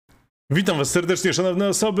Witam was serdecznie, szanowne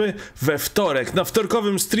osoby, we wtorek, na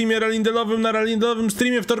wtorkowym streamie ralindelowym, na ralindelowym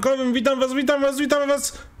streamie wtorkowym. Witam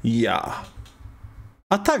was, ja.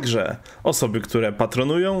 A także osoby, które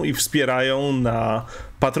patronują i wspierają na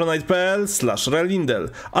patronite.pl/ralindel.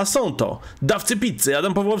 A są to dawcy pizzy,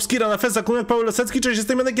 Adam Pawłowski, Rana Fesa, Kunek, Paweł Lasecki, cześć,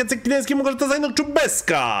 jestem Janek Jacek Kliński, Małgorzata Zajnok,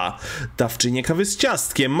 Czubeska. Dawczynie kawy z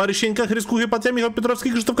ciastkiem, Marysieńka, Chrysku, Hypatia, Michał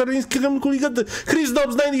Piotrowski, Krzysztof Karliński, Kuligat, Chris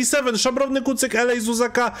Dobbs, 97, Szabrowny Kucyk, Elej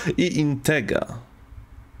Zuzaka i Intega.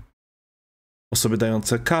 Osoby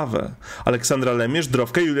dające kawę: Aleksandra Lemierz,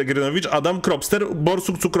 Drowka, Julia Grynowicz, Adam Kropster,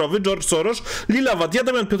 Borsuk Cukrowy, George Soros, Lila Wadia,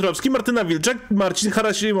 Damian Piotrowski, Martyna Wilczak, Marcin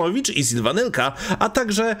Harasimowicz i Sylwanylka, a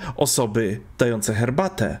także osoby dające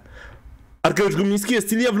herbatę: Arkeusz Gumiński,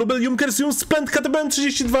 Estilia, Wlubel, Junkersium, Splend, KTBM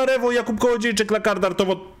 32, Rewo, Jakub Kołodziejczyk, Lakardar,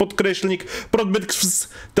 Towot, Podkreślnik, Prodbyt,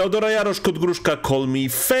 Teodora Jarosz, Kot Gruszka, Call Me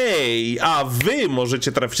Fej. A wy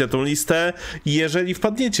możecie trafić na tą listę, jeżeli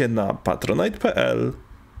wpadniecie na patronite.pl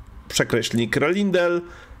 /ralindel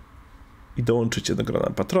i dołączycie do grona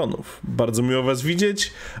patronów. Bardzo miło was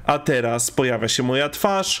widzieć, a teraz pojawia się moja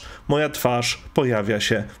twarz. Moja twarz pojawia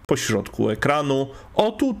się po środku ekranu.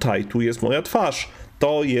 O tutaj, tu jest moja twarz.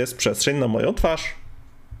 To jest przestrzeń na moją twarz.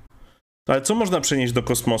 Ale co można przenieść do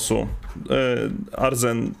kosmosu?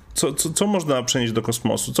 Arzen, co można przenieść do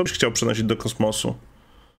kosmosu? Co byś chciał przenosić do kosmosu?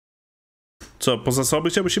 Co, poza sobą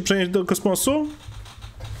chciałbyś się przenieść do kosmosu?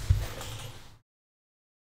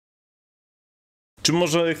 Czy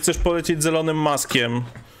może chcesz polecieć zielonym maskiem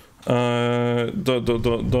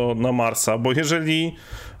na Marsa? Bo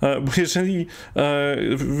jeżeli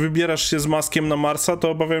wybierasz się z maskiem na Marsa, to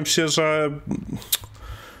obawiam się, że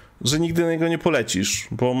nigdy na niego nie polecisz,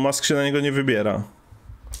 bo mask się na niego nie wybiera.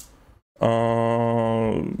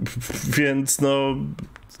 Więc no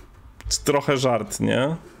trochę żart,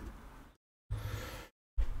 nie?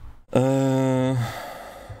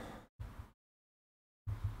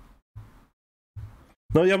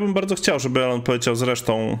 No ja bym bardzo chciał, żeby Elon poleciał z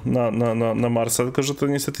resztą na Marsa, tylko że to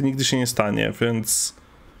niestety nigdy się nie stanie, więc...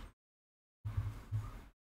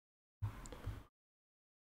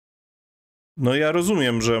 No ja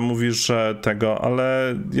rozumiem, że mówisz, że tego,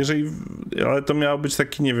 ale ale to miał być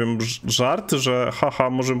taki, nie wiem, żart, że haha,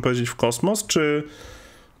 możemy powiedzieć w kosmos,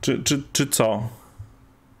 czy co?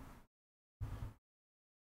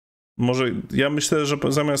 Może ja myślę, że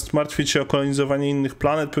zamiast martwić się o kolonizowanie innych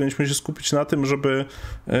planet, powinniśmy się skupić na tym, żeby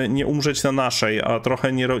nie umrzeć na naszej, a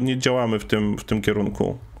trochę nie działamy w tym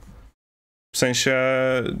kierunku. W sensie,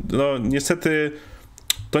 no niestety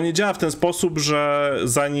to nie działa w ten sposób, że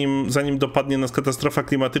zanim dopadnie nas katastrofa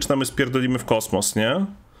klimatyczna, my spierdolimy w kosmos, nie?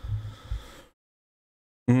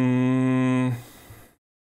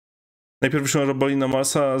 Najpierw wyszło roboli na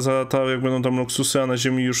Marsa, za to jak będą tam luksusy, a na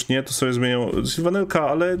Ziemi już nie, to sobie zmienią Sylwanylka,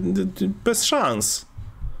 ale bez szans.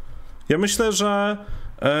 Ja myślę, że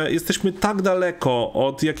jesteśmy tak daleko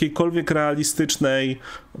od jakiejkolwiek realistycznej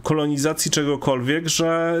kolonizacji czegokolwiek,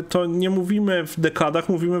 że to nie mówimy w dekadach,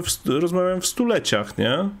 rozmawiamy w stuleciach,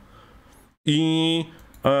 nie? I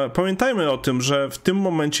pamiętajmy o tym, że w tym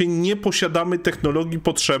momencie nie posiadamy technologii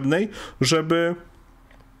potrzebnej, żeby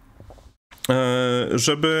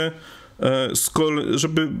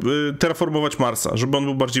terraformować Marsa, żeby on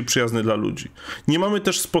był bardziej przyjazny dla ludzi. Nie mamy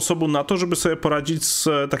też sposobu na to, żeby sobie poradzić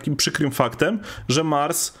z takim przykrym faktem, że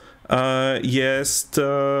Mars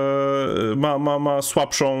ma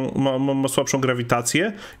słabszą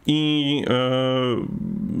grawitację i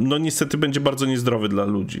no niestety będzie bardzo niezdrowy dla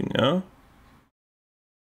ludzi, nie?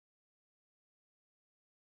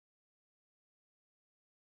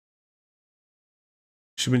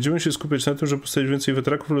 Jeśli będziemy się skupiać na tym, żeby postawić więcej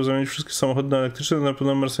wiatraków lub zamienić wszystkie samochody na elektryczne, to na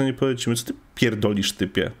pewno Marsa nie polecimy. Co ty pierdolisz,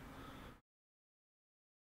 typie?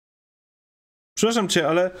 Przepraszam cię,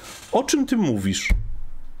 ale o czym ty mówisz?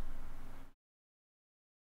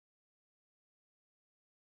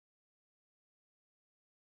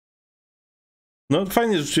 No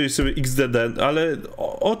fajnie, że rzuciłeś sobie XDD, ale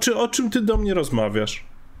o czym ty do mnie rozmawiasz?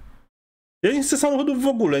 Ja nie chcę samochodów w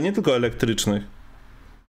ogóle, nie tylko elektrycznych.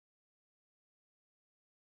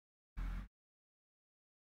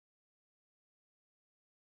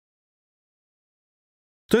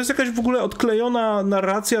 To jest jakaś w ogóle odklejona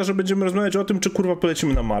narracja, że będziemy rozmawiać o tym, czy kurwa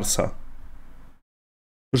polecimy na Marsa.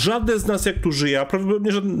 Żaden z nas jak tu żyje, a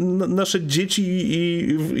prawdopodobnie że nasze dzieci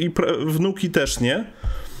i wnuki też nie.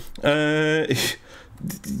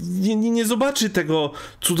 Nie zobaczy tego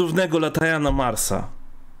cudownego latania na Marsa.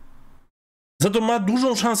 Za to ma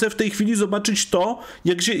dużą szansę w tej chwili zobaczyć to,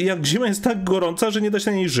 jak Ziemia jest tak gorąca, że nie da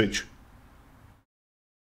się na niej żyć.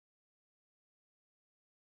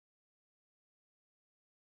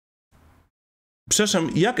 Przepraszam,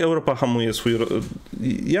 jak Europa hamuje swój...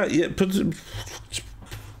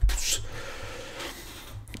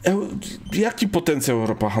 Jaki potencjał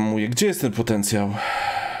Europa hamuje? Gdzie jest ten potencjał?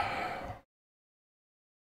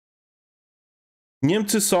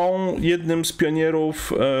 Niemcy są jednym z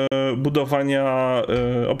pionierów budowania,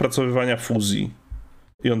 opracowywania fuzji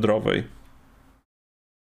jądrowej.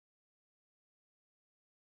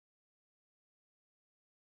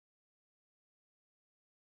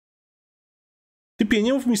 Typie,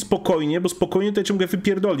 nie mów mi spokojnie, bo spokojnie to ja cię mogę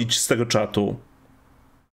wypierdolić z tego czatu.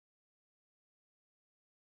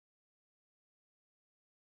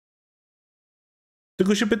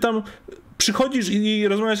 Tylko się pytam, przychodzisz i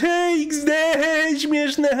rozmawiasz, hej, XD, hej,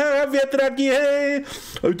 śmieszne, ha, wiatraki, hej.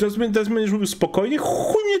 Teraz będziesz mówił spokojnie?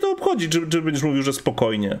 Chuj mnie to obchodzi, czy będziesz mówił, że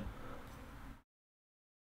spokojnie.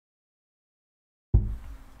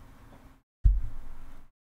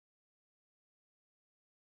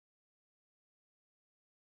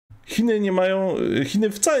 Chiny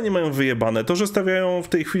wcale nie mają wyjebane. To, że stawiają w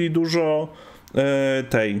tej chwili dużo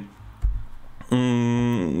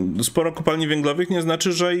sporo kopalni węglowych, nie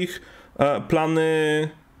znaczy, że ich plany...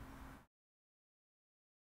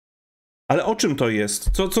 Ale o czym to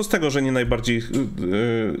jest? Co z tego, że nie najbardziej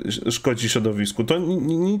szkodzi środowisku? To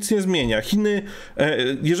nic nie zmienia. Chiny,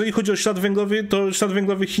 jeżeli chodzi o ślad węglowy, to ślad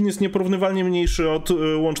węglowy Chin jest nieporównywalnie mniejszy od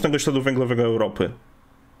łącznego śladu węglowego Europy.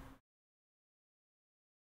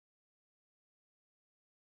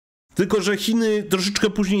 Tylko że Chiny troszeczkę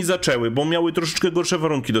później zaczęły, bo miały troszeczkę gorsze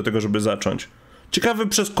warunki do tego, żeby zacząć. Ciekawe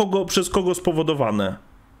przez kogo spowodowane.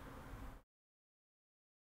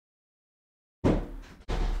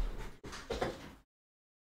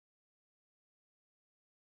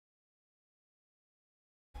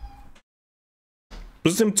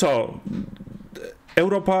 Poza tym co?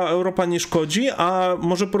 Europa nie szkodzi, a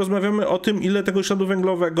może porozmawiamy o tym, ile tego śladu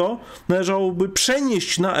węglowego należałoby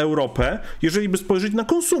przenieść na Europę, jeżeli by spojrzeć na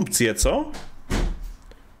konsumpcję, co?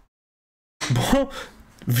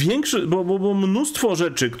 Bo mnóstwo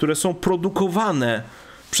rzeczy, które są produkowane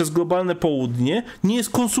przez globalne południe, nie jest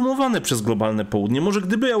konsumowane przez globalne południe. Może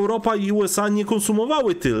gdyby Europa i USA nie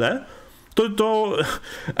konsumowały tyle, to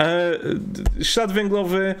ślad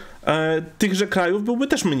węglowy tychże krajów byłby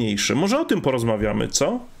też mniejszy. Może o tym porozmawiamy,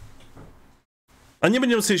 co? A nie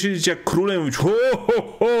będziemy sobie siedzieć jak króle i mówić ho,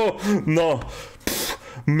 ho, ho, no,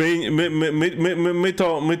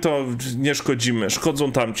 my to nie szkodzimy,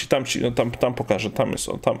 szkodzą tamci, no, tam pokażę, tam jest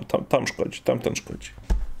on, tam szkodzi, tamten szkodzi.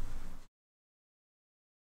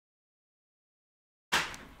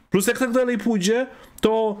 Plus jak tak dalej pójdzie,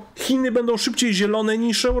 to Chiny będą szybciej zielone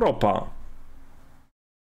niż Europa.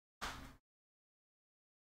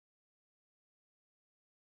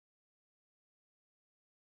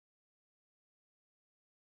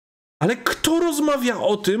 Ale kto rozmawia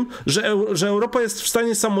o tym, że Europa jest w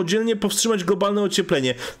stanie samodzielnie powstrzymać globalne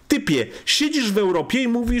ocieplenie? Typie, siedzisz w Europie i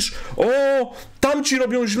mówisz, o, tamci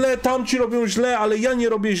robią źle, ale ja nie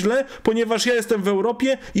robię źle, ponieważ ja jestem w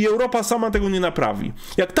Europie i Europa sama tego nie naprawi.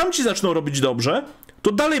 Jak tamci zaczną robić dobrze,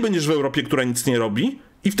 to dalej będziesz w Europie, która nic nie robi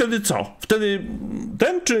i wtedy co? Wtedy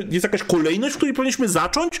czy jest jakaś kolejność, w której powinniśmy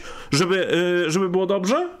zacząć, żeby było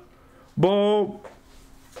dobrze? Bo...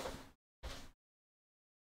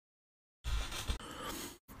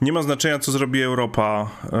 Nie ma znaczenia, co zrobi Europa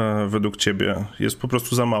według ciebie. Jest po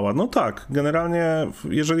prostu za mała. No tak, generalnie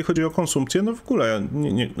jeżeli chodzi o konsumpcję, no w ogóle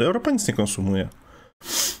Europa nic nie konsumuje.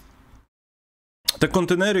 Te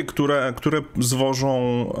kontenery, które zwożą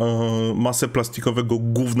masę plastikowego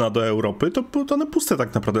gówna do Europy, to one puste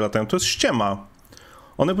tak naprawdę latają. To jest ściema.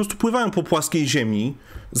 One po prostu pływają po płaskiej ziemi,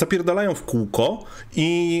 zapierdalają w kółko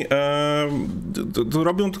i to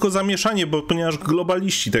robią tylko zamieszanie, ponieważ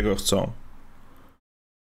globaliści tego chcą.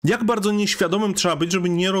 Jak bardzo nieświadomym trzeba być, żeby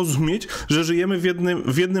nie rozumieć, że żyjemy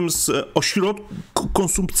w jednym z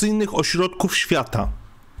konsumpcyjnych ośrodków świata.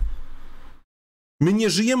 My nie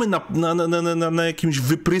żyjemy na jakimś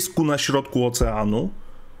wyprysku na środku oceanu,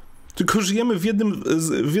 tylko żyjemy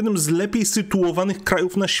w jednym z lepiej sytuowanych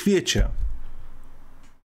krajów na świecie.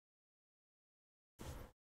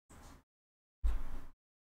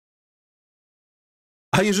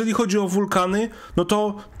 A jeżeli chodzi o wulkany, no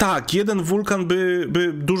to tak, jeden wulkan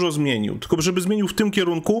by dużo zmienił. Tylko żeby zmienił w tym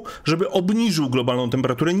kierunku, żeby obniżył globalną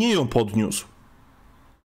temperaturę, nie ją podniósł.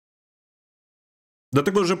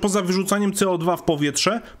 Dlatego, że poza wyrzucaniem CO2 w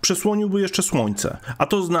powietrze przesłoniłby jeszcze słońce. A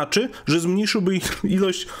to znaczy, że zmniejszyłby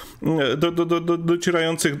ilość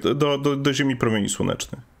docierających do Ziemi promieni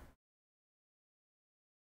słonecznych.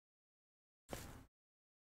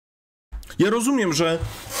 Ja rozumiem, że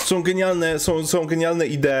są genialne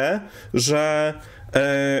idee, że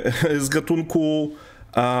z gatunku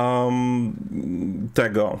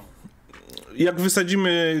tego. Jak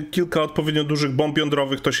wysadzimy kilka odpowiednio dużych bomb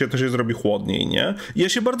jądrowych, to się zrobi chłodniej, nie? I ja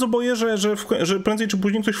się bardzo boję, że prędzej czy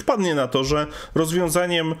później ktoś wpadnie na to, że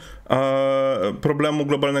rozwiązaniem problemu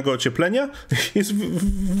globalnego ocieplenia jest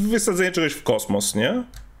wysadzenie czegoś w kosmos, nie?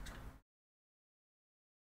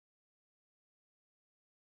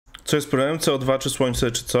 Co jest problemem? CO2 czy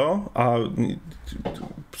słońce, czy co? A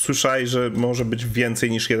słyszałeś, że może być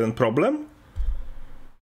więcej niż jeden problem?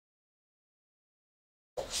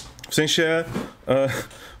 W sensie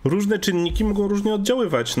różne czynniki mogą różnie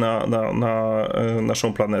oddziaływać na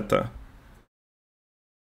naszą planetę.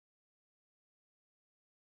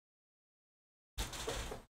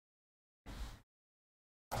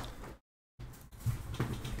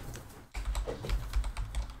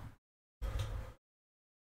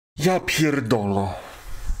 Ja pierdolę.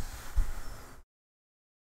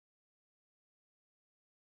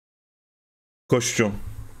 Kościół.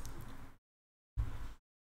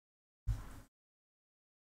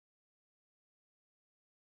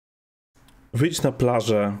 Wyjdź na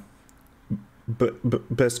plażę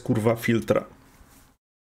bez kurwa filtra.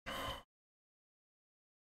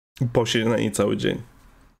 Posiedź na niej cały dzień.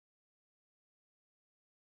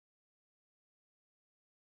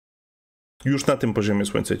 Już na tym poziomie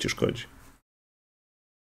słońce ci szkodzi.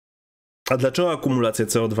 A dlaczego akumulacja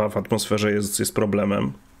CO2 w atmosferze jest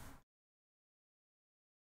problemem?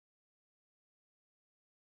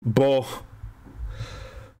 Bo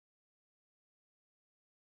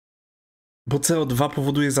CO2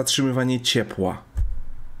 powoduje zatrzymywanie ciepła.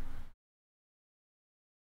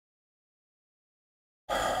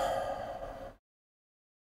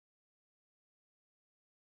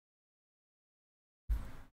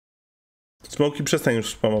 Smoki, przestań już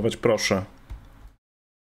spamować, proszę.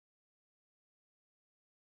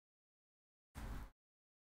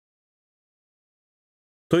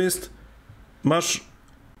 To jest... Masz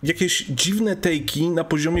jakieś dziwne tejki na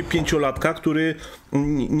poziomie 5-latka, który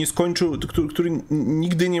nie skończył, który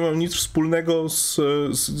nigdy nie miał nic wspólnego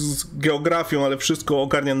z geografią, ale wszystko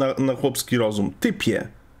ogarnia na chłopski rozum.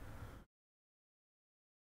 Typie.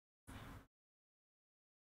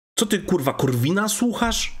 Co ty, kurwa, Korwina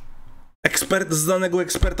słuchasz? Znanego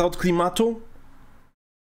eksperta od klimatu?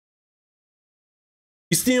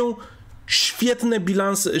 Istnieją świetne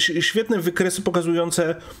bilansy, świetne wykresy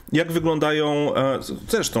pokazujące, jak wyglądają...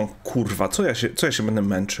 Zresztą, kurwa, co ja się będę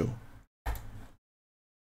męczył?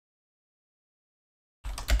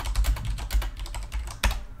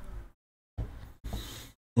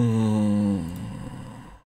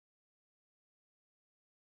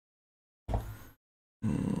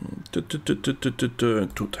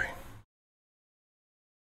 Tutaj.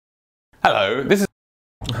 Hello, this is...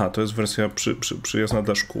 Aha, to jest wersja przyjazna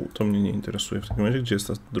dla szkół. To mnie nie interesuje w takim razie. Gdzie jest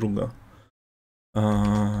ta druga?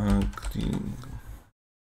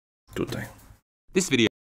 Tutaj. This video...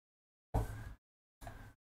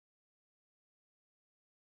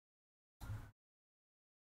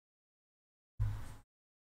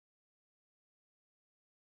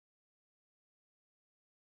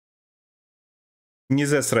 Nie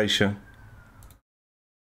zesraj się.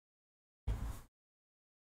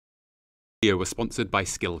 video was sponsored by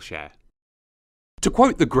Skillshare. To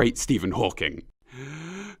quote the great Stephen Hawking,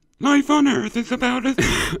 Life on Earth is about a...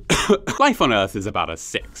 Life on Earth is about a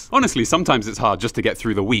 6. Honestly, sometimes it's hard just to get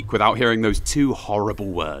through the week without hearing those two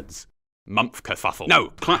horrible words. Month kerfuffle. No,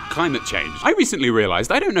 climate change. I recently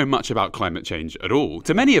realized I don't know much about climate change at all.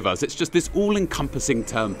 To many of us, it's just this all-encompassing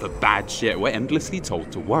term for bad shit we're endlessly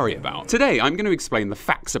told to worry about. Today, I'm going to explain the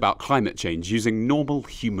facts about climate change using normal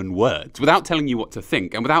human words, without telling you what to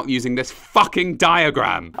think, and without using this fucking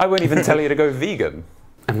diagram. I won't even tell you to go vegan.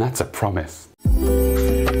 And that's a promise.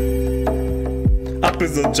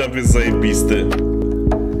 Episode jump jest zajebisty.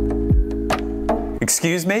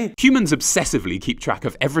 Excuse me? Humans obsessively keep track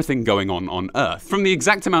of everything going on Earth, from the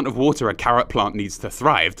exact amount of water a carrot plant needs to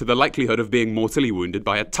thrive to the likelihood of being mortally wounded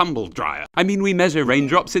by a tumble dryer. I mean, we measure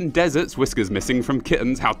raindrops in deserts, whiskers missing from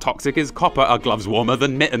kittens, how toxic is copper, are gloves warmer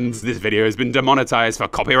than mittens. This video has been demonetized for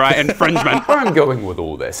copyright infringement. Where I'm going with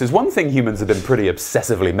all this is one thing humans have been pretty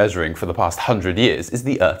obsessively measuring for the past 100 years is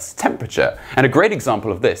the Earth's temperature. And a great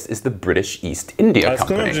example of this is the British East India Ale skąd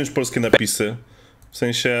mam Company. wziąć polskie napisy? W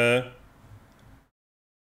sensie...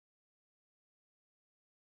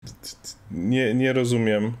 Nie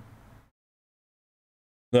rozumiem.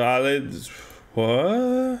 No ale...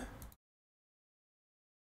 What?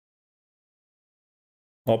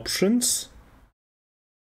 Options?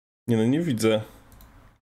 Nie no, nie widzę.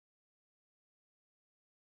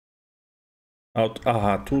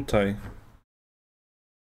 Aha, tutaj.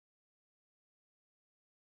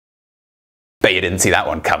 Bet you didn't see that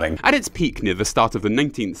one coming. At its peak near the start of the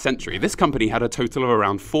 19th century, this company had a total of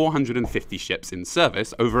around 450 ships in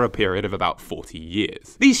service over a period of about 40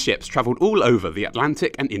 years. These ships travelled all over the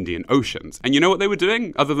Atlantic and Indian Oceans. And you know what they were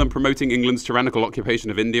doing, other than promoting England's tyrannical occupation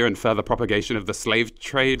of India and further propagation of the slave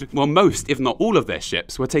trade? Well, most, if not all of their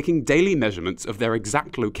ships were taking daily measurements of their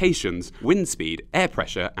exact locations, wind speed, air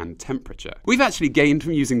pressure and temperature. We've actually gained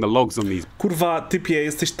from using the logs on these... Kurwa, typie,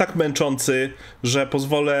 jesteś tak męczący, że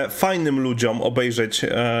pozwolę fajnym ludziom obejrzeć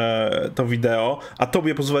to wideo, a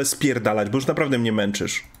tobie pozwolę spierdalać, bo już naprawdę mnie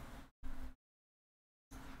męczysz.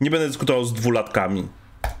 Nie będę dyskutował z dwulatkami.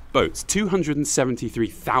 Boats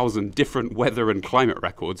 273,000 different weather and climate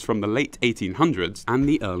records from the late 1800s and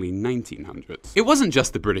the early 1900s. It wasn't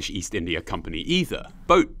just the British East India Company either.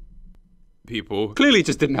 Boat people clearly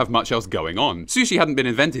just didn't have much else going on. Sushi hadn't been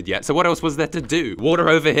invented yet, so what else was there to do? Water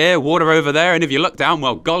over here, water over there, and if you look down,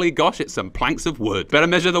 well, golly gosh, it's some planks of wood. Better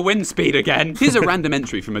measure the wind speed again. Here's a random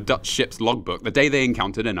entry from a Dutch ship's logbook the day they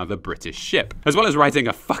encountered another British ship. As well as writing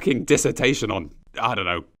a fucking dissertation on, I don't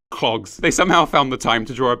know, clogs, they somehow found the time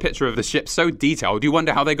to draw a picture of the ship so detailed you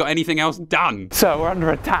wonder how they got anything else done. So we're under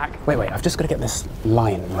attack. Wait, I've just got to get this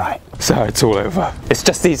line right. So it's all over. It's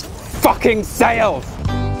just these fucking sails!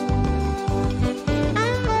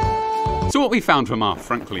 So what we found from our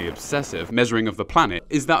frankly obsessive measuring of the planet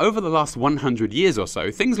is that over the last 100 years or so,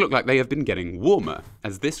 things look like they have been getting warmer,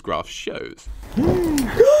 as this graph shows.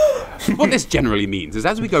 What this generally means is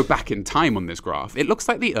as we go back in time on this graph, it looks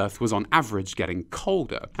like the Earth was on average getting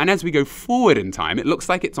colder. And as we go forward in time, it looks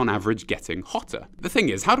like it's on average getting hotter. The thing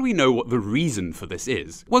is, how do we know what the reason for this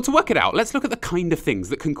is? Well, to work it out, let's look at the kind of things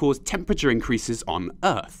that can cause temperature increases on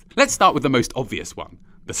Earth. Let's start with the most obvious one,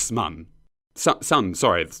 the sun. The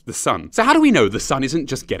sun. So how do we know the sun isn't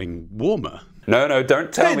just getting warmer? No,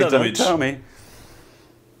 don't tell me.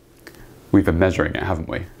 We've been measuring it, haven't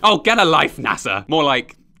we? Oh, get a life, NASA! More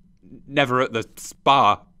like, never at the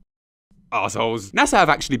spa, arseholes. NASA have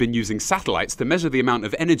actually been using satellites to measure the amount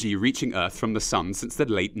of energy reaching Earth from the sun since the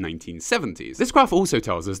late 1970s. This graph also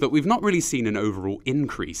tells us that we've not really seen an overall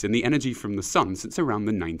increase in the energy from the sun since around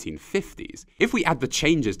the 1950s. If we add the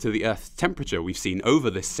changes to the Earth's temperature we've seen over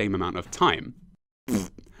this same amount of time,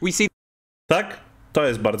 we see... Tak? To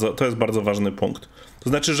jest bardzo ważny punkt. To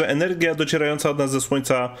znaczy, że energia docierająca od nas ze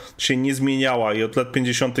Słońca się nie zmieniała i od lat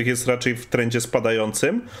 50. jest raczej w trendzie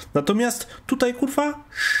spadającym. Natomiast tutaj, kurwa,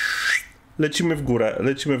 lecimy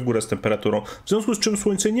w górę z temperaturą. W związku z czym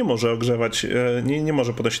Słońce nie może ogrzewać, nie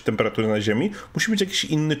może podnosić temperatury na Ziemi. Musi być jakiś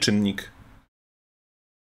inny czynnik.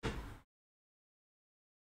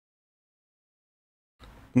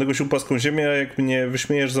 Nosił płaską ziemię, a jak mnie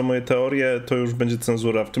wyśmiejesz za moje teorie, to już będzie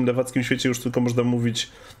cenzura. W tym lewackim świecie już tylko można mówić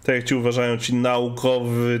tak, jak ci uważają ci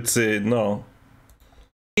naukowycy, no.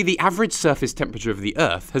 The average surface temperature of the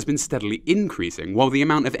Earth has been steadily increasing, while the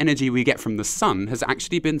amount of energy we get from the sun has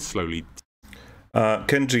actually been slowly...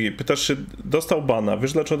 Kenji, pytasz się, dostał bana.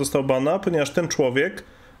 Wiesz dlaczego dostał bana? Ponieważ ten człowiek,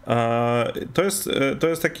 to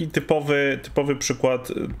jest taki typowy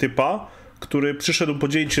przykład typa, który przyszedł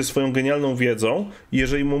podzielić się swoją genialną wiedzą i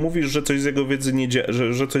jeżeli mu mówisz, że coś z jego wiedzy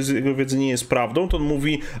że coś z jego wiedzy nie jest prawdą, to on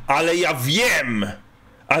mówi, ale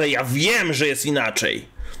ja wiem, że jest inaczej.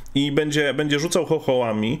 I będzie rzucał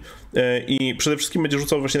chochołami i przede wszystkim będzie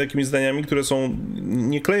rzucał właśnie takimi zdaniami, które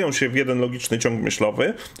nie kleją się w jeden logiczny ciąg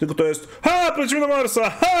myślowy, tylko to jest polecimy do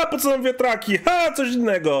Marsa, po co nam wiatraki, coś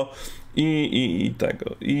innego.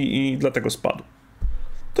 I dlatego spadł.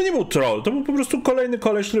 To nie był troll, to był po prostu kolejny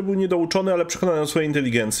koleś, który był niedouczony, ale przekonany o swojej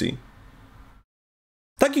inteligencji.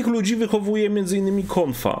 Takich ludzi wychowuje m.in.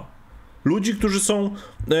 Konfa. Ludzi, którzy są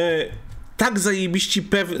tak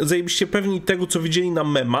zajebiście pewni tego, co widzieli na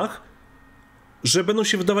memach, że będą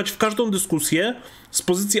się wydawać w każdą dyskusję z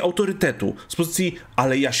pozycji autorytetu, z pozycji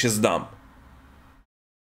ale ja się zdam.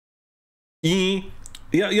 I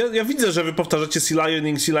ja widzę, że wy powtarzacie sea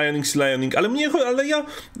lioning, ale ja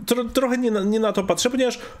trochę nie na to patrzę,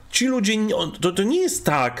 ponieważ ci ludzie, to nie jest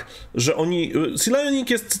tak, że oni... Sea lioning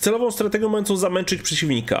jest celową strategią mającą zamęczyć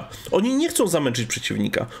przeciwnika. Oni nie chcą zamęczyć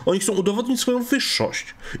przeciwnika. Oni chcą udowodnić swoją wyższość.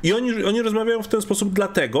 I oni rozmawiają w ten sposób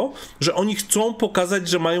dlatego, że oni chcą pokazać,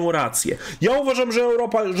 że mają rację. Ja uważam,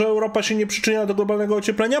 że Europa się nie przyczynia do globalnego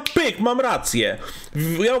ocieplenia. Pyk, mam rację.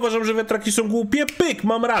 Ja uważam, że wiatraki są głupie. Pyk,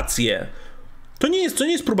 mam rację. To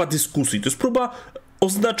nie jest próba dyskusji, to jest próba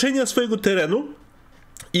oznaczenia swojego terenu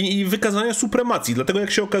i wykazania supremacji. Dlatego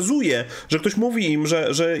jak się okazuje, że ktoś mówi im,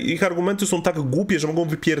 że ich argumenty są tak głupie, że mogą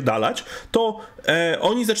wypierdalać, to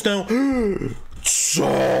oni zaczynają: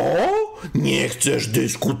 co? Nie chcesz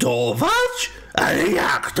dyskutować? Ale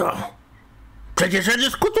jak to? Przecież ja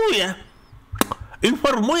dyskutuję.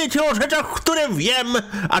 Informuję cię o rzeczach, które wiem,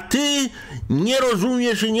 a ty nie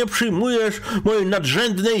rozumiesz i nie przyjmujesz mojej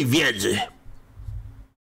nadrzędnej wiedzy.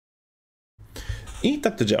 I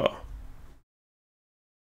tak to działa.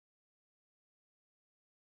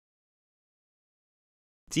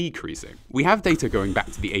 Decreasing. We have data going back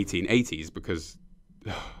to the 1880s because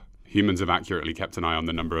humans have accurately kept an eye on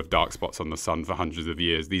the number of dark spots on the sun for hundreds of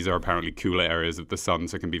years. These are apparently cooler areas of the sun,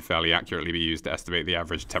 so can be fairly accurately be used to estimate the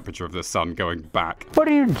average temperature of the sun going back. What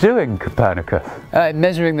are you doing, Copernicus?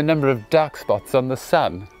 Measuring the number of dark spots on the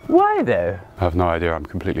sun. Why though? I have no idea, I'm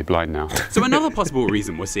completely blind now. So another possible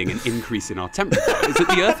reason we're seeing an increase in our temperature is that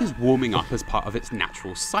the Earth is warming up as part of its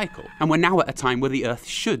natural cycle, and we're now at a time where the Earth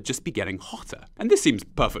should just be getting hotter. And this seems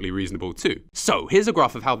perfectly reasonable too. So here's a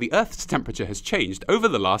graph of how the Earth's temperature has changed over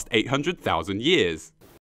the last 800,000 years.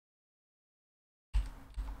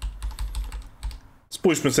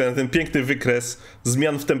 Spójrzmy sobie na ten piękny wykres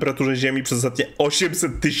zmian w temperaturze Ziemi przez ostatnie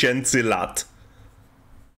 800 000 lat.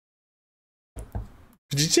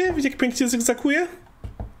 Widzicie? Widzicie, jak pięknie zygzakuje?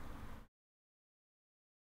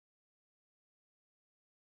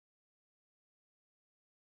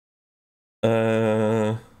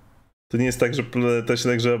 To nie jest tak, że planeta się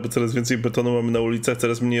nagrzewa, bo coraz więcej betonu mamy na ulicach,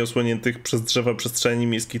 coraz mniej osłoniętych przez drzewa przestrzeni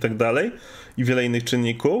miejskich i tak dalej i wiele innych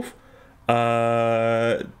czynników.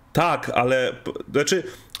 Tak, ale znaczy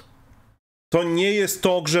to nie jest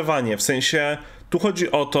to ogrzewanie, w sensie tu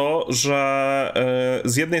chodzi o to, że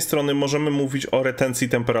z jednej strony możemy mówić o retencji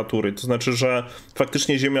temperatury, to znaczy, że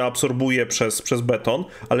faktycznie Ziemia absorbuje przez beton,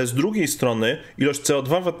 ale z drugiej strony ilość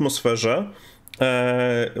CO2 w atmosferze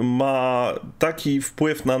ma taki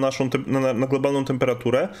wpływ na naszą na globalną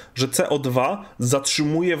temperaturę, że CO2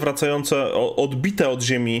 zatrzymuje wracające, odbite od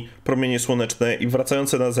Ziemi promienie słoneczne i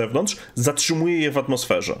wracające na zewnątrz, zatrzymuje je w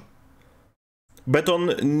atmosferze. Beton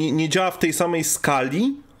nie działa w tej samej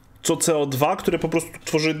skali co CO2, które po prostu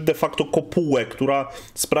tworzy de facto kopułę, która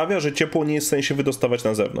sprawia, że ciepło nie jest w stanie się wydostawać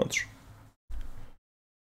na zewnątrz.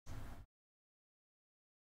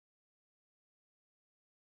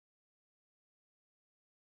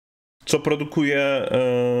 Co produkuje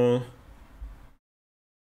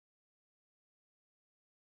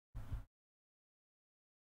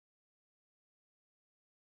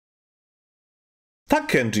Tak,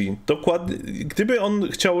 Kenji, dokładnie. Gdyby on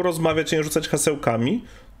chciał rozmawiać, a nie rzucać hasełkami,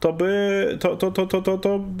 to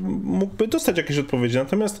mógłby dostać jakieś odpowiedzi.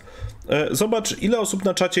 Natomiast zobacz, ile osób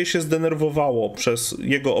na czacie się zdenerwowało przez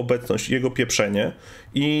jego obecność, jego pieprzenie.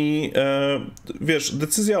 I wiesz,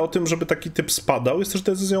 decyzja o tym, żeby taki typ spadał, jest też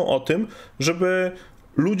decyzją o tym, żeby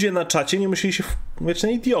ludzie na czacie nie musieli się wmawiać na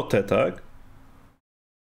idiotę, tak?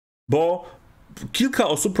 Bo kilka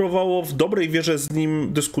osób próbowało w dobrej wierze z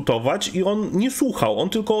nim dyskutować i on nie słuchał, on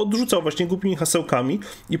tylko odrzucał właśnie głupimi hasełkami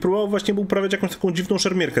i próbował właśnie uprawiać jakąś taką dziwną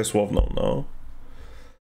szermierkę słowną, no.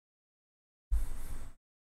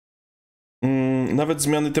 Nawet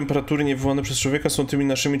zmiany temperatury nie wywołane przez człowieka są tymi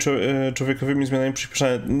naszymi człowiekowymi zmianami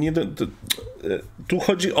przyspieszane. Tu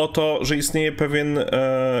chodzi o to, że istnieje pewien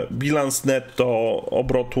bilans netto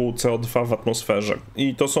obrotu CO2 w atmosferze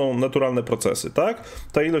i to są naturalne procesy, tak?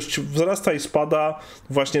 Ta ilość wzrasta i spada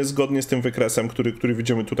właśnie zgodnie z tym wykresem, który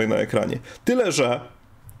widzimy tutaj na ekranie. Tyle, że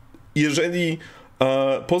jeżeli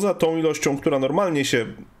poza tą ilością, która normalnie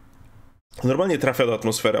trafia do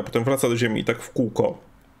atmosfery, a potem wraca do Ziemi i tak w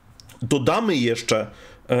kółko, dodamy jeszcze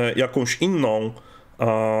jakąś inną,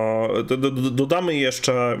 dodamy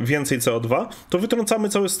jeszcze więcej CO2, to wytrącamy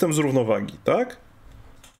cały system z równowagi, tak?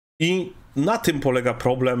 I na tym polega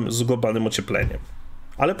problem z globalnym ociepleniem.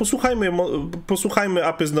 Ale posłuchajmy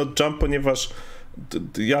Up is not jump, ponieważ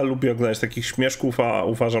ja lubię oglądać takich śmieszków, a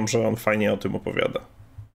uważam, że on fajnie o tym opowiada.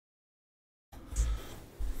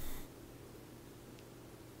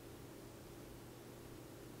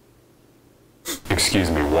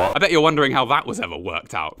 Excuse me, what? I bet you're wondering how that was ever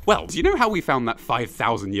worked out. Well, do you know how we found that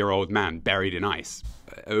 5,000-year-old man buried in ice?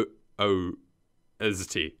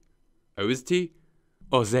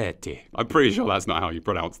 Ozeti. I'm pretty sure that's not how you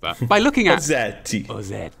pronounce that. By looking at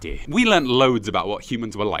Ozeti. We learnt loads about what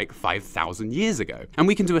humans were like 5,000 years ago. And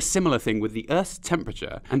we can do a similar thing with the Earth's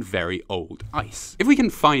temperature and very old ice. If we can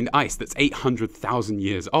find ice that's 800,000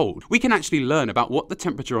 years old, we can actually learn about what the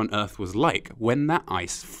temperature on Earth was like when that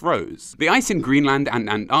ice froze. The ice in Greenland and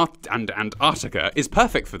Antarctica is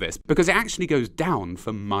perfect for this because it actually goes down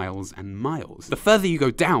for miles and miles. The further you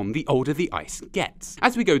go down, the older the ice gets.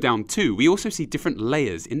 As we go down too, we also see different layers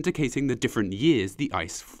indicating the different years the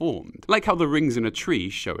ice formed, like how the rings in a tree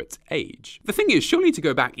show its age. The thing is, surely to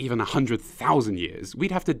go back even 100,000 years,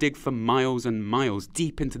 we'd have to dig for miles and miles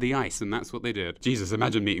deep into the ice, and that's what they did. Jesus,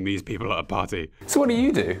 imagine meeting these people at a party. So what do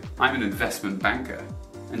you do? I'm an investment banker.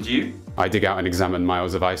 And you? I dig out and examine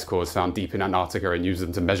miles of ice cores found deep in Antarctica and use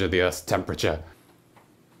them to measure the Earth's temperature.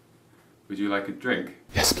 Would you like a drink?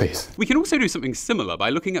 Yes, please. We can also do something similar by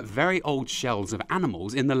looking at very old shells of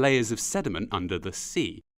animals in the layers of sediment under the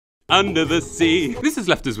sea. Under the sea. This has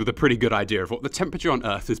left us with a pretty good idea of what the temperature on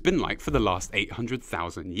Earth has been like for the last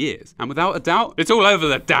 800,000 years. And without a doubt, it's all over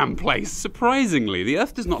the damn place. Surprisingly, the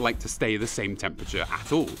Earth does not like to stay the same temperature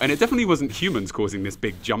at all. And it definitely wasn't humans causing this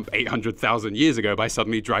big jump 800,000 years ago by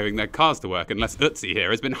suddenly driving their cars to work, unless Ötzi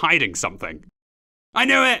here has been hiding something. I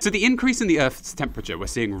knew it! So the increase in the Earth's temperature we're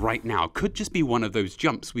seeing right now could just be one of those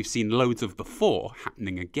jumps we've seen loads of before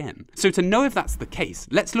happening again. So to know if that's the case,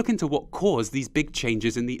 let's look into what caused these big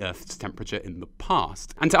changes in the Earth's temperature in the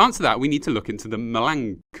past. And to answer that, we need to look into the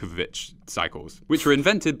Milankovitch cycles, which were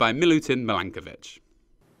invented by Milutin Milankovitch.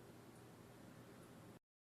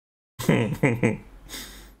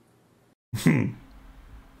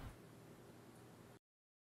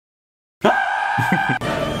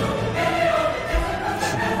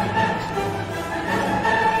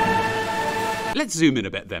 Let's zoom in a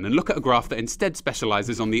bit then and look at a graph that instead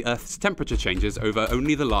specializes on the Earth's temperature changes over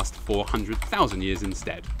only the last 400,000 years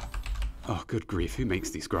instead. Oh, good grief, who makes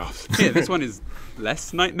these graphs? Here, this one is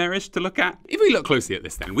less nightmarish to look at. If we look closely at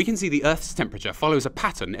this then, we can see the Earth's temperature follows a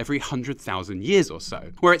pattern every 100,000 years or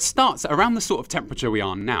so, where it starts at around the sort of temperature we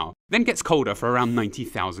are now, then gets colder for around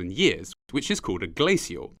 90,000 years, which is called a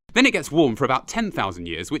glacial. Then it gets warm for about 10,000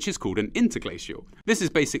 years, which is called an interglacial. This is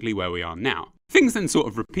basically where we are now. Things then sort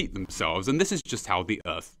of repeat themselves, and this is just how the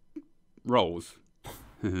Earth rolls.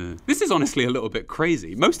 This is honestly a little bit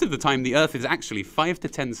crazy. Most of the time, the Earth is actually 5 to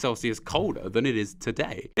 10 Celsius colder than it is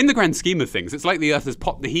today. In the grand scheme of things, it's like the Earth has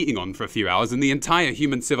popped the heating on for a few hours and the entire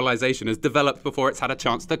human civilization has developed before it's had a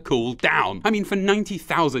chance to cool down. I mean, for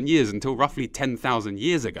 90,000 years until roughly 10,000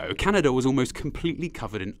 years ago, Canada was almost completely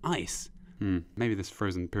covered in ice. Maybe this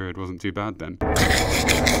frozen period wasn't too bad then.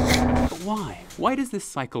 But why? Why does this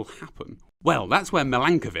cycle happen? Well, that's where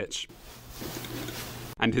Milankovitch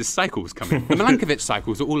and his cycles come in. The Milankovitch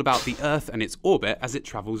cycles are all about the Earth and its orbit as it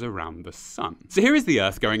travels around the Sun. So here is the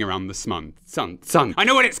Earth going around the sun. I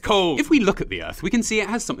know what it's called! If we look at the Earth, we can see it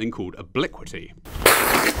has something called obliquity.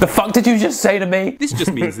 The fuck did you just say to me? This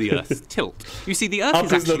just means the Earth's tilt. You see, the Earth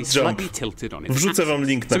is actually slightly tilted on its axis. Wrzucę wam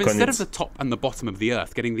link na So instead koniec. of the top and the bottom of the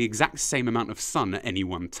Earth getting the exact same amount of sun at any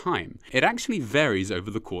one time, it actually varies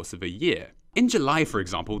over the course of a year. In July, for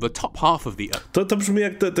example, the top half of the Earth... To brzmi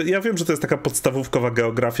jak... Ja wiem, że to jest taka podstawówkowa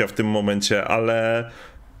geografia w tym momencie, ale...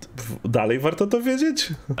 Dalej warto to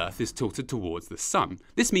wiedzieć? Earth is tilted towards the sun.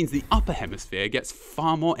 This means the upper hemisphere gets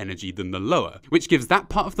far more energy than the lower, which gives that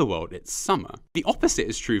part of the world its summer. The opposite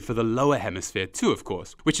is true for the lower hemisphere too, of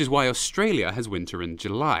course, which is why Australia has winter in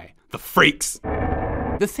July. The freaks!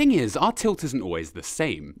 The thing is, our tilt isn't always the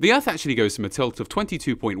same. The Earth actually goes from a tilt of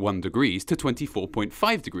 22.1 degrees to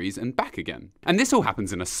 24.5 degrees and back again. And this all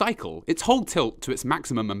happens in a cycle. Its whole tilt to its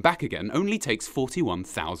maximum and back again only takes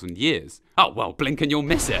 41,000 years. Oh well, blink and you'll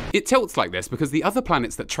miss it. It tilts like this because the other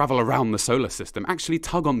planets that travel around the solar system actually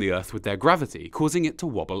tug on the Earth with their gravity, causing it to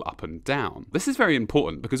wobble up and down. This is very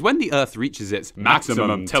important because when the Earth reaches its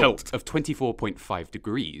maximum tilt of 24.5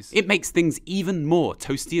 degrees, it makes things even more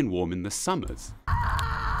toasty and warm in the summers.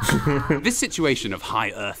 This situation of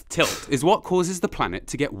high Earth tilt is what causes the planet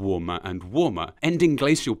to get warmer and warmer, ending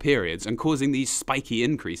glacial periods and causing these spiky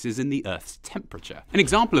increases in the Earth's temperature. An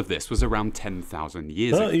example of this was around 10,000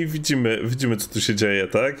 years ago. No i widzimy co tu się dzieje,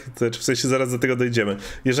 tak? To, w sensie zaraz do tego dojdziemy.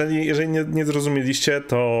 Jeżeli nie zrozumieliście,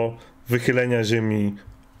 to wychylenia Ziemi...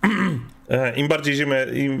 Im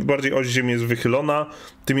bardziej oś Ziemi jest wychylona,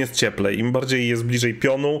 tym jest cieplej. Im bardziej jest bliżej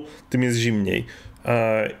pionu, tym jest zimniej.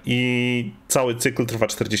 I cały cykl trwa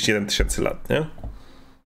 41 000 lat, nie?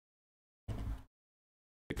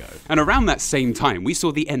 And around that same time, we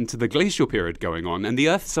saw the end to the glacial period going on, and the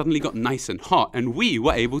Earth suddenly got nice and hot, and we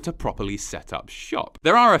were able to properly set up shop.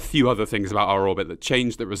 There are a few other things about our orbit that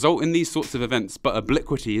change that result in these sorts of events, but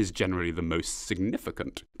obliquity is generally the most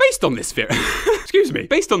significant. Based on this theory,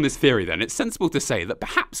 based on this theory then, it's sensible to say that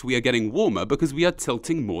perhaps we are getting warmer because we are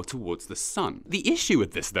tilting more towards the sun. The issue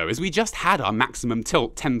with this though is we just had our maximum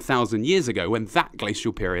tilt 10,000 years ago when that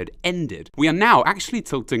glacial period ended. We are now actually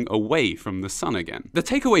tilting away from the sun again. The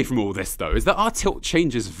takeaway from all this, though, is that our tilt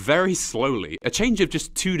changes very slowly. A change of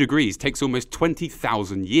just 2 degrees takes almost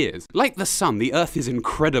 20,000 years. Like the sun, the Earth is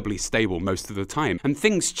incredibly stable most of the time, and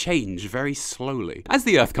things change very slowly. As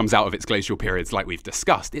the Earth comes out of its glacial periods like we've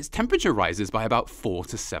discussed, its temperature rises by about 4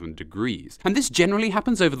 to 7 degrees. And this generally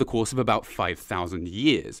happens over the course of about 5,000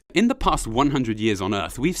 years. In the past 100 years on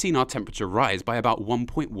Earth, we've seen our temperature rise by about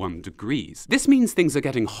 1.1 degrees. This means things are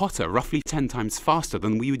getting hotter roughly 10 times faster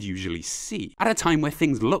than we would usually see, at a time where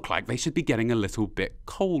things look like they should be getting a little bit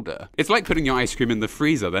colder. It's like putting your ice cream in the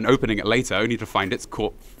freezer, then opening it later only to find it's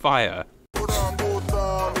caught fire.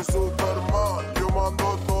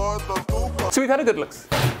 So we've had a good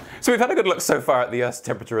look so far at the Earth's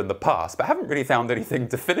temperature in the past, but haven't really found anything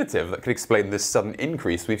definitive that could explain this sudden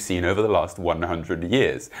increase we've seen over the last 100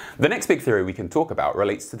 years. The next big theory we can talk about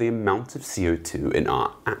relates to the amount of CO2 in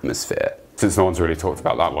our atmosphere. Since no one's really talked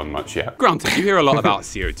about that one much yet. Granted, you hear a lot about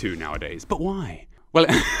CO2 nowadays, but why?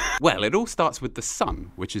 Well, it all starts with the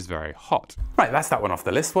sun, which is very hot. Right, that's that one off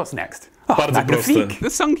the list. What's next? Bardzo proste. The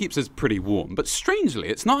sun keeps us pretty warm, but strangely,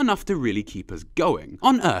 it's not enough to really keep us going.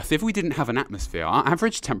 On Earth, if we didn't have an atmosphere, our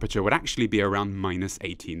average temperature would actually be around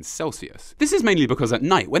 -18 Celsius. This is mainly because at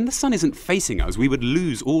night, when the sun isn't facing us, we would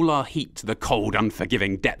lose all our heat to the cold,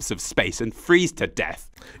 unforgiving depths of space and freeze to death.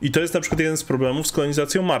 I to jest na przykład jeden z problemów z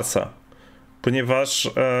kolonizacją Marsa. Ponieważ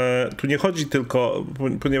tu nie chodzi tylko,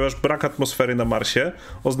 ponieważ brak atmosfery na Marsie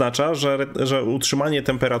oznacza, że utrzymanie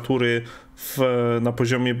temperatury na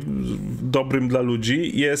poziomie dobrym dla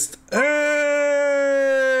ludzi jest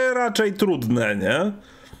raczej trudne, nie?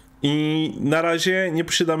 I na razie nie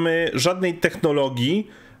posiadamy żadnej technologii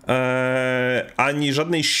ani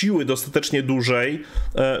żadnej siły dostatecznie dużej,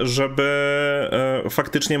 żeby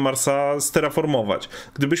faktycznie Marsa sterraformować.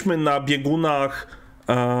 Gdybyśmy na biegunach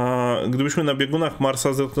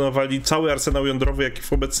Marsa zdetonowali cały arsenał jądrowy, jaki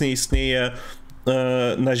obecnie istnieje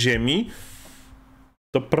na Ziemi,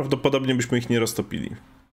 to prawdopodobnie byśmy ich nie roztopili.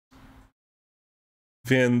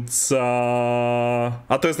 Więc...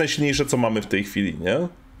 A to jest najsilniejsze, co mamy w tej chwili, nie?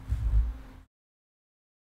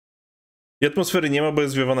 I atmosfery nie ma, bo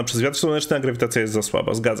jest zwiewana przez wiatr słoneczny, a grawitacja jest za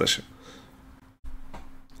słaba. Zgadza się.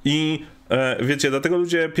 I wiecie, dlatego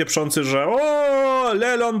ludzie pieprzący, że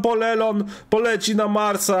Lelon poleci na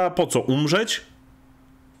Marsa, po co, umrzeć?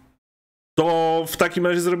 To w takim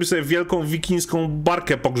razie zrobi sobie wielką wikińską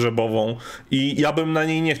barkę pogrzebową i ja bym na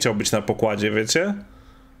niej nie chciał być na pokładzie, wiecie?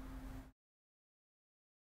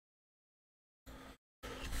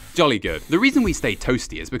 Jolly good. The reason we stay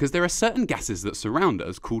toasty is because there are certain gases that surround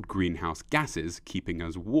us called greenhouse gases, keeping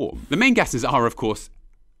us warm. The main gases are, of course,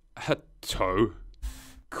 CO2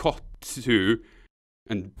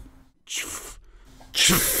 and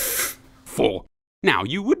four. Now,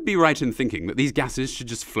 you would be right in thinking that these gases should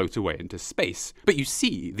just float away into space. But you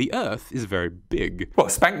see, the Earth is very big.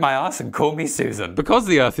 What, spank my ass and call me Susan? Because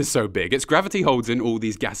the Earth is so big, its gravity holds in all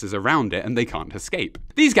these gases around it and they can't escape.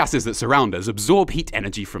 These gases that surround us absorb heat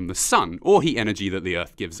energy from the sun, or heat energy that the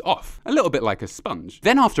Earth gives off, a little bit like a sponge.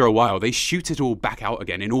 Then after a while, they shoot it all back out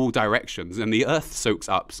again in all directions, and the Earth soaks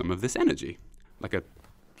up some of this energy, like a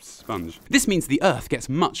sponge. This means the Earth gets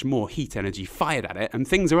much more heat energy fired at it, and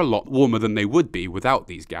things are a lot warmer than they would be without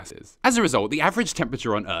these gases. As a result, the average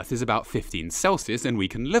temperature on Earth is about 15 Celsius, and we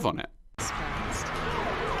can live on it.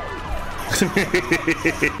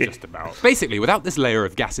 Just about. Basically, without this layer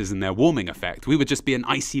of gases and their warming effect, we would just be an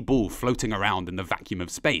icy ball floating around in the vacuum of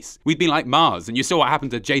space. We'd be like Mars, and you saw what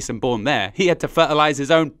happened to Jason Bourne there. He had to fertilize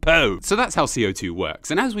his own poo. So that's how CO2 works,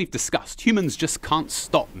 and as we've discussed, humans just can't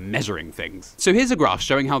stop measuring things. So here's a graph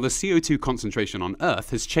showing how the CO2 concentration on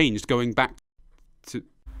Earth has changed going back to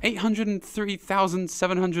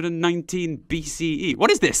 803,719 BCE. What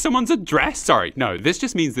is this? Someone's address? Sorry, no, this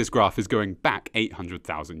just means this graph is going back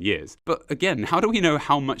 800,000 years. But again, how do we know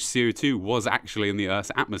how much CO2 was actually in the Earth's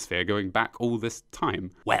atmosphere going back all this time?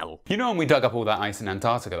 Well, you know when we dug up all that ice in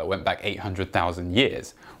Antarctica that went back 800,000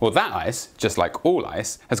 years? Well, that ice, just like all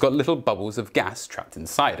ice, has got little bubbles of gas trapped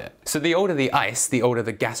inside it. So the older the ice, the older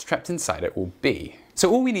the gas trapped inside it will be. So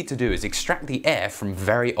all we need to do is extract the air from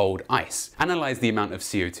very old ice, analyze the amount of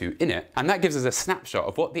CO2 in it, and that gives us a snapshot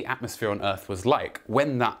of what the atmosphere on Earth was like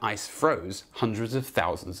when that ice froze hundreds of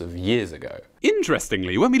thousands of years ago.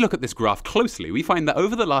 Interestingly, when we look at this graph closely, we find that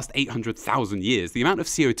over the last 800,000 years, the amount of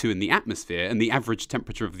CO2 in the atmosphere and the average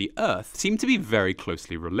temperature of the Earth seem to be very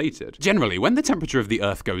closely related. Generally, when the temperature of the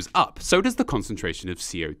Earth goes up, so does the concentration of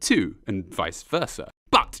CO2, and vice versa.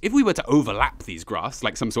 But if we were to overlap these graphs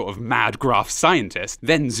like some sort of mad graph scientist,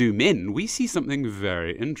 then zoom in, we see something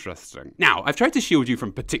very interesting. Now, I've tried to shield you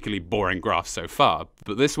from particularly boring graphs so far,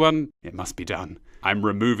 but this one, it must be done. I'm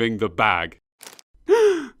removing the bag.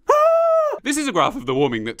 This is a graph of the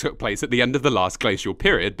warming that took place at the end of the last glacial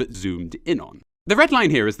period, but zoomed in on. The red line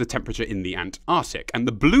here is the temperature in the Antarctic, and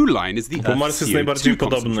the blue line is the Earth's CO2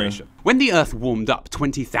 concentration. When the Earth warmed up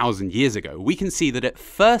 20,000 years ago, we can see that it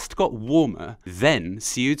first got warmer, then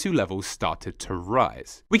CO2 levels started to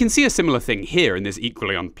rise. We can see a similar thing here in this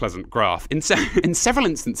equally unpleasant graph. In several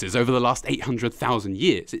instances over the last 800,000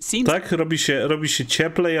 years, it seems... Tak, robi się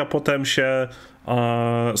cieplej, a potem się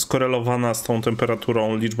skorelowana z tą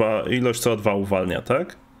temperaturą ilość CO2 uwalnia,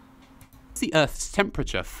 tak? The Earth's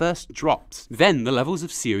temperature first drops, then the levels of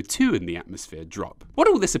CO2 in the atmosphere drop. What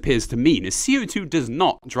all this appears to mean is CO2 does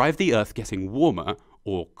not drive the Earth getting warmer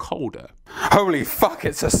or colder. Holy fuck,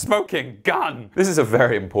 it's a smoking gun! This is a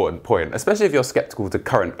very important point, especially if you're skeptical to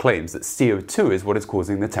current claims that CO2 is what is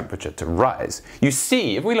causing the temperature to rise. You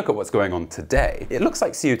see, if we look at what's going on today, it looks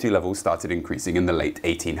like CO2 levels started increasing in the late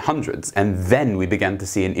 1800s, and then we began to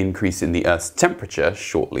see an increase in the Earth's temperature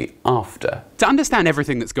shortly after. To understand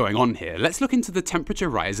everything that's going on here, let's look into the temperature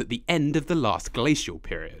rise at the end of the last glacial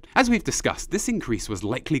period. As we've discussed, this increase was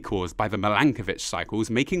likely caused by the Milankovitch cycles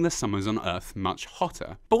making the summers on Earth much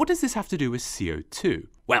hotter. But what does this have to do with CO2?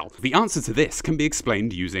 Well, the answer to this can be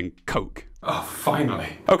explained using Coke. Oh,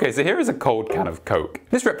 finally. Okay, so here is a cold can of Coke.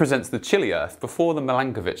 This represents the chilly Earth before the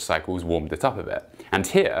Milankovitch cycles warmed it up a bit. And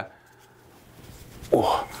here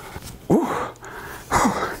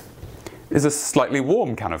is a slightly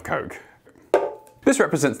warm can of Coke. This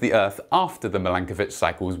represents the Earth after the Milankovitch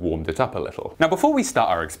cycles warmed it up a little. Now, before we start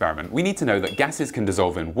our experiment, we need to know that gases can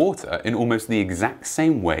dissolve in water in almost the exact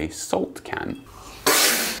same way salt can.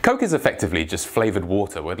 Coke is effectively just flavoured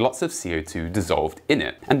water with lots of CO2 dissolved in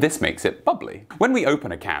it, and this makes it bubbly. When we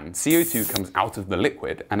open a can, CO2 comes out of the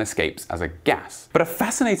liquid and escapes as a gas. But a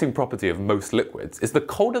fascinating property of most liquids is the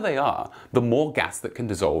colder they are, the more gas that can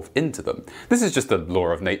dissolve into them. This is just a law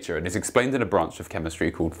of nature and is explained in a branch of chemistry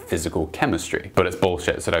called physical chemistry. But it's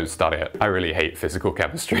bullshit, so don't study it. I really hate physical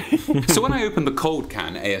chemistry. So when I open the cold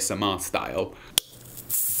can ASMR style,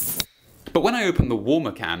 but when I open the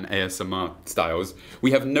warmer can, ASMR styles,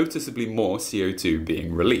 we have noticeably more CO2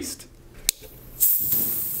 being released.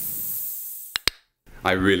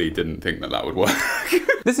 I really didn't think that would work.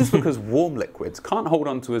 This is because warm liquids can't hold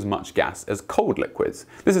on to as much gas as cold liquids.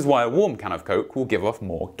 This is why a warm can of Coke will give off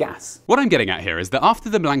more gas. What I'm getting at here is that after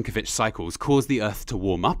the Milankovitch cycles caused the Earth to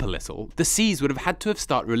warm up a little, the seas would have had to have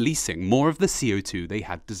started releasing more of the CO2 they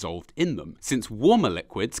had dissolved in them, since warmer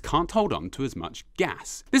liquids can't hold on to as much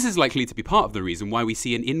gas. This is likely to be part of the reason why we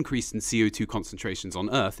see an increase in CO2 concentrations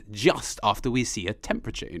on Earth just after we see a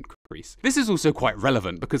temperature increase. This is also quite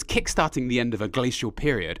relevant because kickstarting the end of a glacial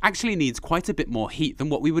period actually needs quite a bit more heat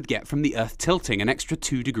than what we would get from the Earth tilting an extra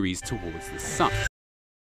 2 degrees towards the sun.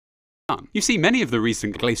 You see, many of the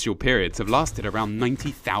recent glacial periods have lasted around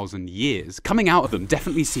 90,000 years. Coming out of them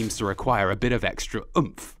definitely seems to require a bit of extra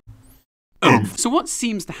oomph. So what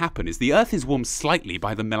seems to happen is the Earth is warmed slightly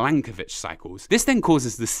by the Milankovitch cycles. This then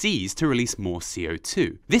causes the seas to release more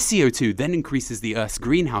CO2. This CO2 then increases the Earth's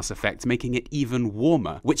greenhouse effect, making it even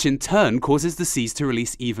warmer, which in turn causes the seas to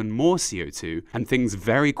release even more CO2, and things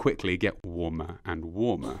very quickly get warmer and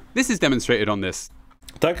warmer. This is demonstrated on this.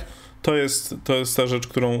 Tak, to jest ta rzecz,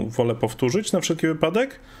 którą wolę powtórzyć na wszelki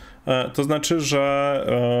wypadek. To znaczy,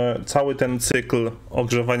 że cały ten cykl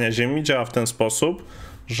ogrzewania Ziemi działa w ten sposób,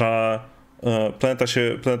 że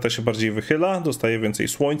planeta się bardziej wychyla, dostaje więcej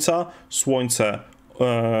słońca, słońce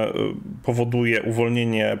powoduje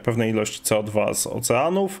uwolnienie pewnej ilości CO2 z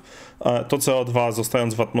oceanów, to CO2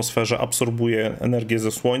 zostając w atmosferze absorbuje energię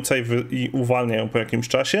ze słońca i uwalnia ją po jakimś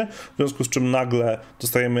czasie, w związku z czym nagle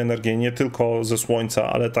dostajemy energię nie tylko ze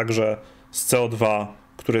słońca, ale także z CO2,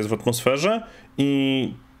 które jest w atmosferze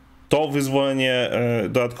i to wyzwolenie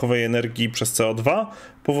dodatkowej energii przez CO2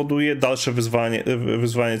 powoduje dalsze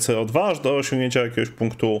wyzwanie CO2 aż do osiągnięcia jakiegoś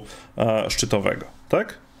punktu szczytowego,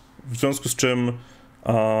 tak? W związku z czym,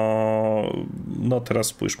 no teraz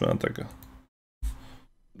spójrzmy na tego.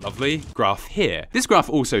 Lovely graph here. This graph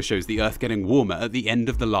also shows the Earth getting warmer at the end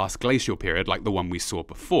of the last glacial period like the one we saw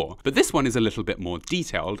before, but this one is a little bit more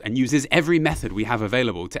detailed and uses every method we have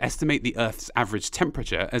available to estimate the Earth's average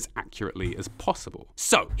temperature as accurately as possible.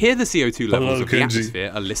 So, here the CO2 levels of the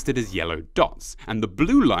atmosphere are listed as yellow dots, and the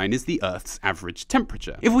blue line is the Earth's average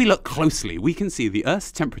temperature. If we look closely, we can see the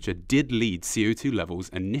Earth's temperature did lead CO2 levels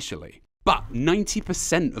initially. But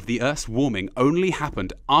 90% of the Earth's warming only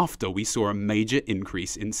happened after we saw a major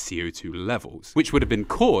increase in CO2 levels, which would have been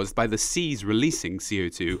caused by the seas releasing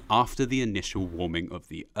CO2 after the initial warming of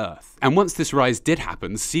the Earth. And once this rise did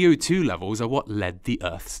happen, CO2 levels are what led the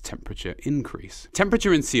Earth's temperature increase.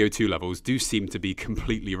 Temperature and CO2 levels do seem to be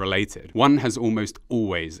completely related. One has almost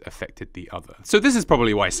always affected the other. So this is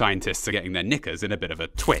probably why scientists are getting their knickers in a bit of a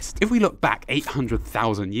twist. If we look back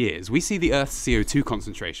 800,000 years, we see the Earth's CO2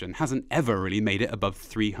 concentration hasn't ever really made it above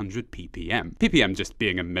 300 ppm. ppm just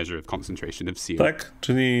being a measure of concentration of CO2. Tak,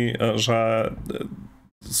 czyli że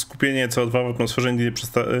skupienie CO2 w atmosferze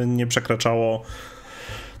nie przekraczało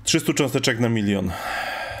 300 cząsteczek na milion.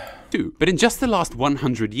 But in just the last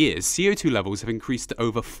 100 years, CO2 levels have increased to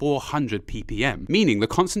over 400 ppm, meaning the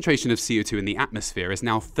concentration of CO2 in the atmosphere is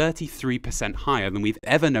now 33% higher than we've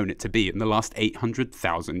ever known it to be in the last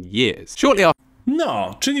 800,000 years. Shortly after...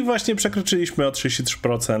 No, czyli właśnie przekroczyliśmy o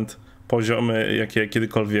 33% poziomy, jakie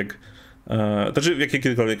kiedykolwiek,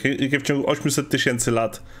 jakie w ciągu 800 tysięcy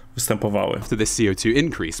lat występowały. After this CO2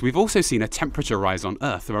 increase, we've also seen a temperature rise on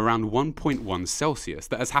Earth of around 1.1 Celsius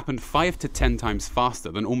that has happened 5 to 10 times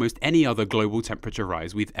faster than almost any other global temperature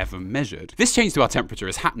rise we've ever measured. This change to our temperature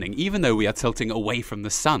is happening even though we are tilting away from the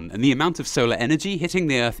sun, and the amount of solar energy hitting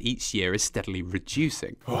the Earth each year is steadily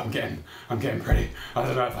reducing. Oh, I'm getting pretty. I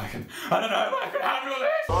don't know if I can handle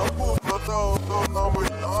this.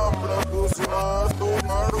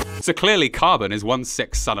 So clearly carbon is one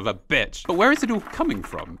sick son of a bitch. But where is it all coming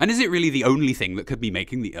from? And is it really the only thing that could be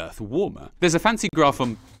making the Earth warmer? There's a fancy graph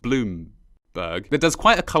on Bloomberg that does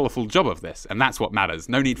quite a colourful job of this, and that's what matters.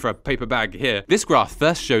 No need for a paper bag here. This graph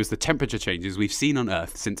first shows the temperature changes we've seen on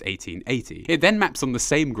Earth since 1880. It then maps on the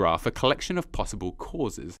same graph a collection of possible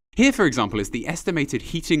causes. Here, for example, is the estimated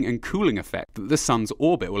heating and cooling effect that the sun's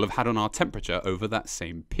orbit will have had on our temperature over that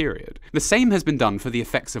same period. The same has been done for the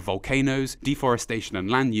effects of volcanoes, deforestation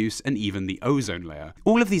and land use, and even the ozone layer.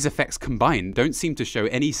 All of these effects combined don't seem to show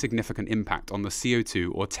any significant impact on the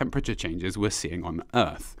CO2 or temperature changes we're seeing on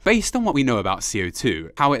Earth. Based on what we know about CO2,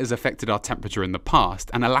 how it has affected our temperature in the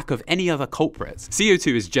past, and a lack of any other culprits,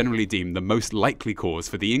 CO2 is generally deemed the most likely cause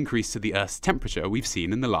for the increase to the Earth's temperature we've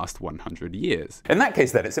seen in the last 100 years. In that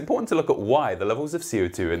case then, it's important to look at why the levels of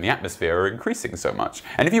CO2 in the atmosphere are increasing so much.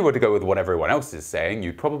 And if you were to go with what everyone else is saying,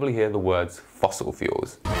 you'd probably hear the words fossil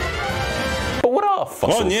fuels. But what are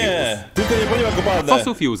fossil fuels?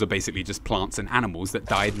 Fossil fuels are basically just plants and animals that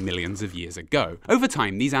died millions of years ago. Over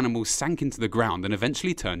time, these animals sank into the ground and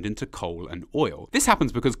eventually turned into coal and oil. This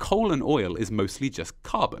happens because coal and oil is mostly just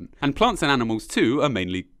carbon, and plants and animals too are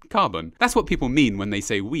mainly carbon. That's what people mean when they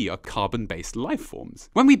say we are carbon-based life forms.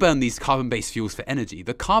 When we burn these carbon-based fuels for energy,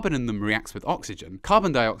 the carbon in them reacts with oxygen,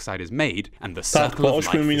 carbon dioxide is made, and the circle of life is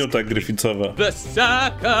complete. The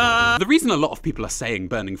circle! The reason a lot of people are saying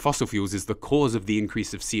burning fossil fuels is the cause of the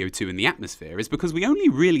increase of CO2 in the atmosphere is because we only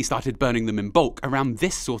really started burning them in bulk around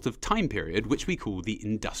this sort of time period, which we call the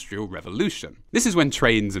Industrial Revolution. This is when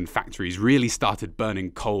trains and factories really started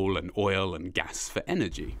burning coal and oil and gas for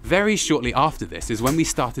energy. Very shortly after this is when we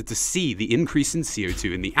started to see the increase in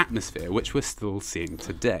CO2 in the atmosphere, which we're still seeing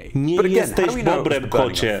today. But again, how do we know it was the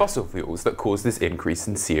burning of fossil fuels that caused this increase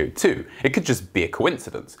in CO2? It could just be a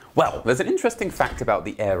coincidence. Well, there's an interesting fact about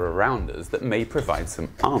the air around us that may provide some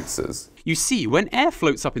answers. You see, when air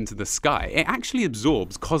floats up into the sky, it actually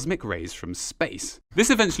absorbs cosmic rays from space. This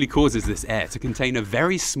eventually causes this air to contain a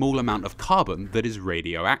very small amount of carbon that is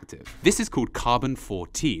radioactive. This is called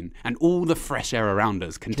carbon-14, and all the fresh air around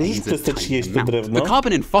us contains a tiny amount. The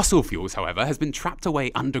carbon in fossil fuels, however, has been trapped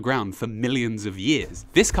away underground for millions of years.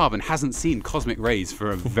 This carbon hasn't seen cosmic rays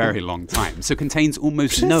for a very long time, so contains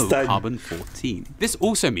almost no carbon-14. This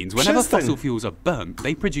also means whenever fossil fuels are burnt,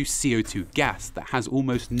 they produce CO2 gas that has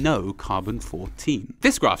almost no carbon-14.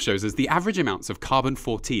 This graph shows us the average amounts of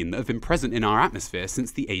carbon-14 that have been present in our atmosphere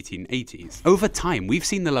since the 1880s. Over time, we've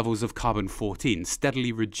seen the levels of carbon-14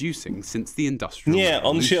 steadily reducing since the Industrial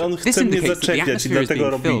Revolution. This indicates that the atmosphere is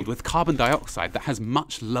being filled with carbon dioxide that has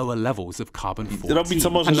much lower levels of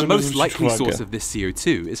carbon-14. And the most likely source of this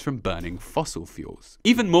CO2 is from burning fossil fuels.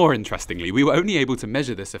 Even more interestingly, we were only able to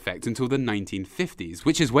measure this effect until the 1950s,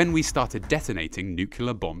 which is when we started detonating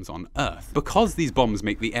nuclear bombs on Earth. Because these bombs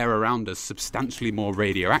make the air around us substantially more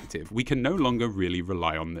radioactive, we can no longer really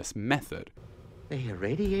rely on this method. They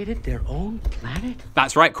irradiated their own planet?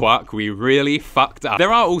 That's right, Quark, we really fucked up.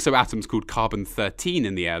 There are also atoms called carbon-13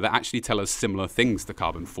 in the air that actually tell us similar things to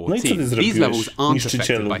carbon-14. These levels aren't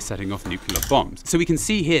affected by setting off nuclear bombs. So we can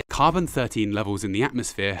see here, carbon-13 levels in the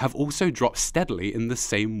atmosphere have also dropped steadily in the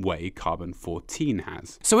same way carbon-14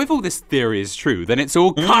 has. So if all this theory is true, then it's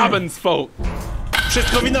all carbon's fault.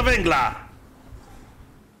 Wszystko wina węgla!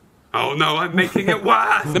 Oh no, I'm making it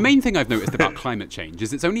worse! The main thing I've noticed about climate change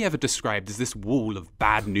is it's only ever described as this wall of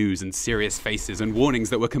bad news and serious faces and warnings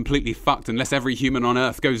that we're completely fucked unless every human on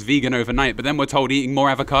Earth goes vegan overnight, but then we're told eating more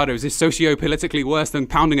avocados is socio-politically worse than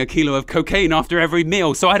pounding a kilo of cocaine after every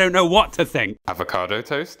meal, so I don't know what to think. Avocado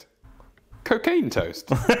toast? Cocaine toast?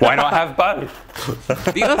 Why not have both?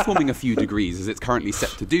 The Earth warming a few degrees as it's currently set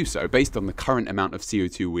to do so, based on the current amount of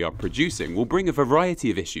CO2 we are producing, will bring a variety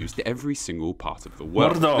of issues to every single part of the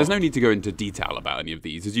world. There's no need to go into detail about any of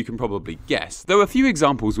these, as you can probably guess, though a few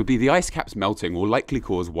examples would be the ice caps melting will likely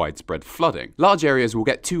cause widespread flooding. Large areas will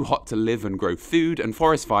get too hot to live and grow food, and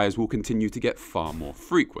forest fires will continue to get far more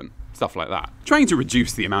frequent. Stuff like that. Trying to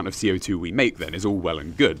reduce the amount of CO2 we make then is all well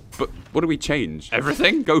and good, but what do we change?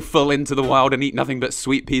 Everything? Go full into the wild and eat nothing but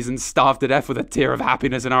sweet peas and starve to death with a tear of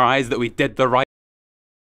happiness in our eyes that we did the right.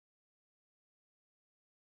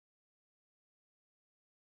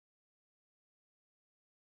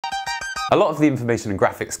 A lot of the information and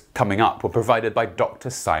graphics coming up were provided by Dr.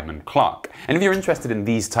 Simon Clark, and if you're interested in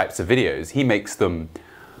these types of videos, he makes them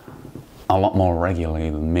a lot more regularly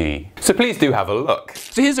than me. So please do have a look.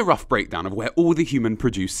 So here's a rough breakdown of where all the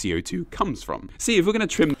human-produced CO2 comes from. See, if we're going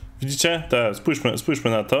to trim... Widzicie? Teraz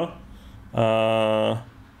spójrzmy na to.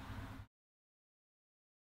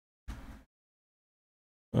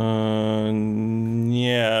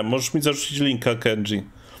 Nie, możesz mi zarzucić linka, Kenji.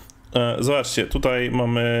 Zobaczcie, tutaj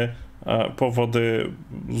mamy powody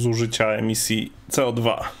zużycia emisji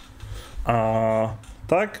CO2.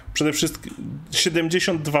 Tak? Przede wszystkim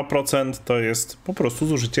 72% to jest po prostu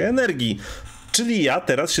zużycie energii. Czyli ja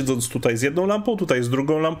teraz, siedząc tutaj z jedną lampą, tutaj z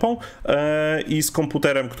drugą lampą i z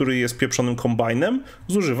komputerem, który jest pieprzonym kombajnem,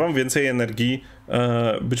 zużywam więcej energii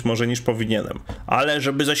być może niż powinienem. Ale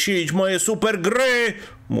żeby zasilić moje super gry,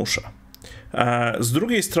 muszę. Z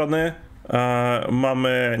drugiej strony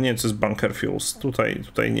mamy, nie wiem co jest bunker fuels,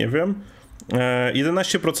 tutaj nie wiem,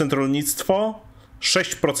 11% rolnictwo,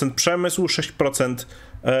 6% przemysł, 6%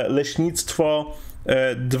 leśnictwo,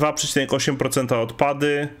 2,8%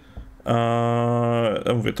 odpady.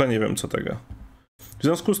 Mówię, to nie wiem co tego. W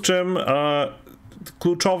związku z czym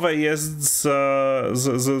kluczowe jest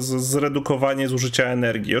zredukowanie zużycia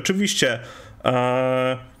energii. Oczywiście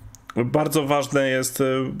bardzo ważne jest,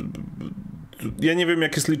 ja nie wiem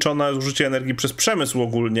jak jest liczone zużycie energii przez przemysł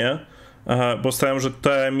ogólnie, bo stawiam, że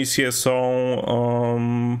te emisje są,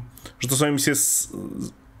 że to są emisje z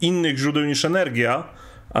innych źródeł niż energia,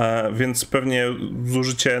 więc pewnie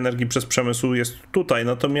zużycie energii przez przemysł jest tutaj.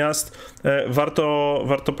 Natomiast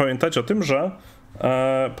warto pamiętać o tym, że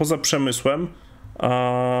poza przemysłem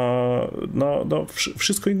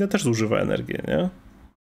wszystko inne też zużywa energię, nie?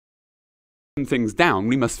 Things down,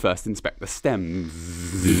 we must first inspect the stems.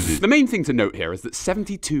 The main thing to note here is that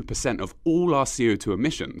 72% of all our CO2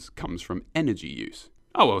 emissions comes from energy use.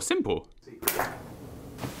 Oh, well, simple.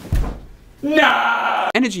 No!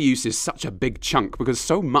 Energy use is such a big chunk because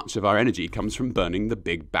so much of our energy comes from burning the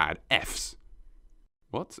big bad Fs.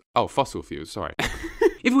 What? Oh, fossil fuels, sorry.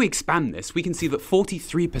 If we expand this, we can see that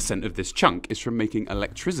 43% of this chunk is from making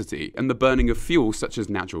electricity and the burning of fuels such as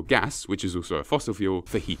natural gas, which is also a fossil fuel,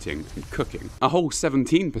 for heating and cooking. A whole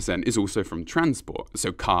 17% is also from transport,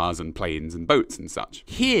 so cars and planes and boats and such.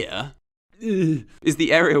 Here is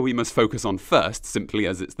the area we must focus on first, simply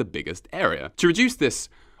as it's the biggest area. To reduce this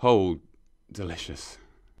whole delicious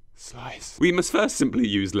slice, we must first simply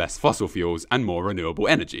use less fossil fuels and more renewable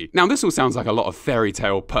energy. Now this all sounds like a lot of fairy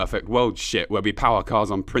tale perfect world shit where we power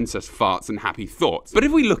cars on princess farts and happy thoughts. But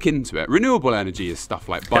if we look into it, renewable energy is stuff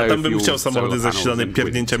like biofuels, solar panels, and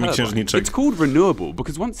wind turbines. It's called renewable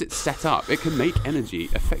because once it's set up, it can make energy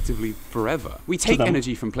effectively forever. We take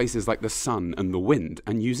energy from places like the sun and the wind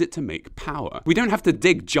and use it to make power. We don't have to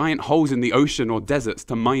dig giant holes in the ocean or deserts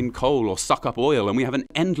to mine coal or suck up oil, and we have an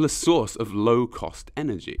endless source of low-cost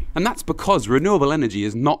energy. And that's because renewable energy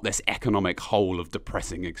is not this economic hole of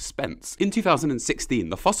depressing expense. In 2016,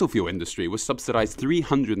 the fossil fuel industry was subsidized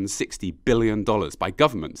 $360 billion by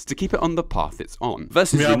governments to keep it on the path it's on,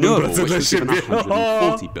 versus renewable, which was given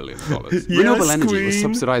 $140 billion. Renewable energy was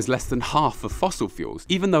subsidized less than half of fossil fuels,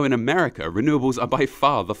 even though in America, renewables are by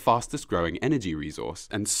far the fastest growing energy resource,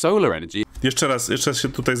 and solar energy... Jeszcze raz się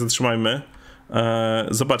tutaj zatrzymajmy.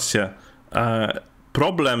 Zobaczcie.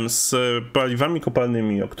 Problem z paliwami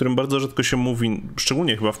kopalnymi, o którym bardzo rzadko się mówi,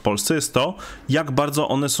 szczególnie chyba w Polsce, jest to, jak bardzo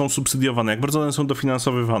one są subsydiowane, jak bardzo one są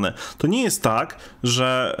dofinansowywane. To nie jest tak,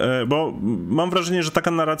 że... Bo mam wrażenie, że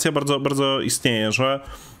taka narracja bardzo, bardzo istnieje, że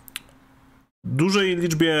dużej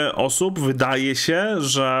liczbie osób wydaje się,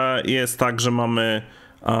 że jest tak, że mamy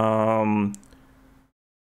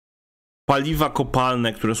paliwa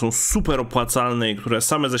kopalne, które są super opłacalne i które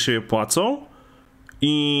same za siebie płacą,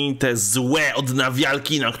 i te złe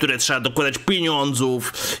odnawialki, na które trzeba dokładać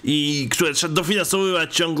pieniądzów i które trzeba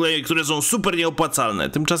dofinansowywać ciągle i które są super nieopłacalne.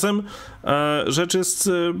 Tymczasem rzecz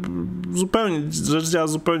działa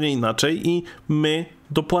zupełnie inaczej i my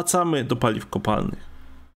dopłacamy do paliw kopalnych.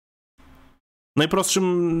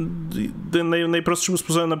 Najprostszym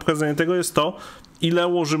sposobem na pokazanie tego jest to, ile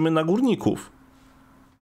łożymy na górników.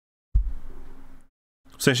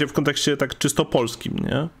 W sensie w kontekście tak czysto polskim,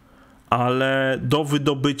 nie? Ale do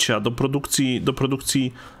wydobycia, do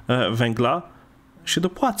produkcji węgla się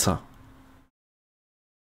dopłaca.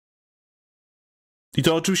 I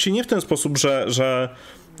to oczywiście nie w ten sposób, że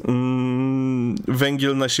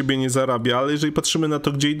węgiel na siebie nie zarabia, ale jeżeli patrzymy na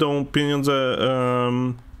to, gdzie idą pieniądze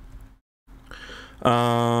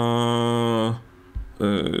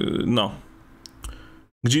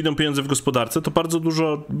gdzie idą pieniądze w gospodarce, to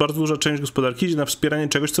bardzo duża część gospodarki idzie na wspieranie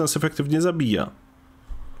czegoś, co nas efektywnie zabija.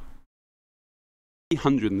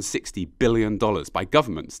 $360 billion by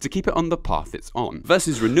governments to keep it on the path it's on,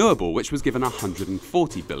 versus renewable, which was given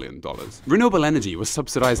 $140 billion. Renewable energy was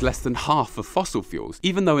subsidized less than half of fossil fuels,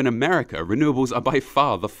 even though in America, renewables are by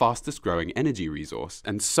far the fastest growing energy resource,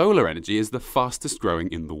 and solar energy is the fastest growing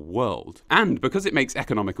in the world. And because it makes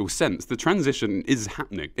economical sense, the transition is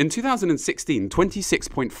happening. In 2016,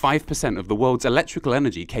 26.5% of the world's electrical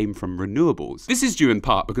energy came from renewables. This is due in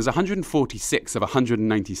part because 146 of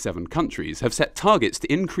 197 countries have set targets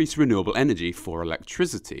to increase renewable energy for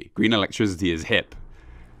electricity. Green electricity is hip.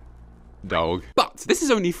 Dog. But this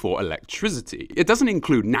is only for electricity. It doesn't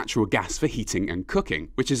include natural gas for heating and cooking,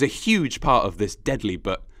 which is a huge part of this deadly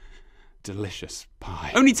but delicious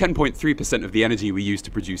pie. Only 10.3% of the energy we use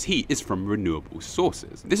to produce heat is from renewable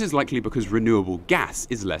sources. This is likely because renewable gas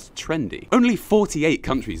is less trendy. Only 48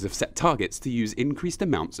 countries have set targets to use increased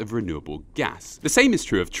amounts of renewable gas. The same is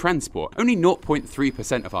true of transport. Only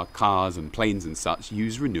 0.3% of our cars and planes and such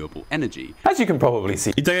use renewable energy. As you can probably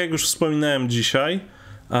see. I tak jak już wspominałem dzisiaj,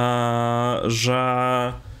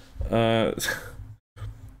 że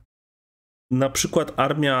na przykład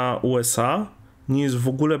armia USA nie jest w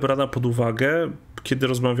ogóle brana pod uwagę, kiedy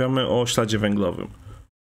rozmawiamy o śladzie węglowym.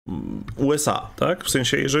 USA, tak? W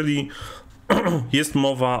sensie, jeżeli jest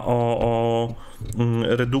mowa o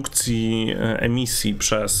redukcji emisji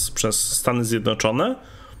przez Stany Zjednoczone,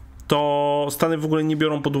 to Stany w ogóle nie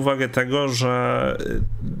biorą pod uwagę tego, że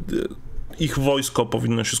ich wojsko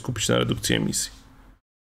powinno się skupić na redukcji emisji.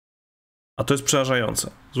 A to jest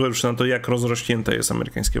przerażające. Zważywszy na to, jak rozrośnięte jest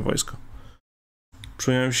amerykańskie wojsko.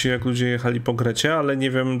 Przypomniałem się, jak ludzie jechali po Grecie, ale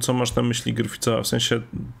nie wiem, co masz na myśli, Gryficowa, w sensie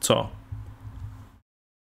co?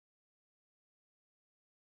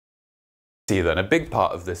 See then, a big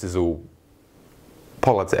part of this is all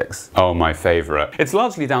politics. Oh, my favorite. It's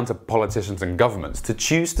largely down to politicians and governments to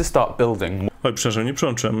choose to start building. Oj, przepraszam, nie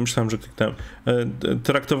przełączyłem, myślałem, że kliknąłem.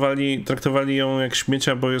 Traktowali ją jak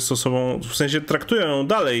śmiecia, bo jest osobą, w sensie traktują ją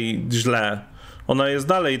dalej źle. Ona jest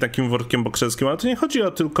dalej takim workiem bokserskim, ale to nie chodzi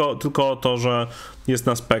tylko o to, że jest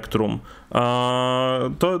na spektrum.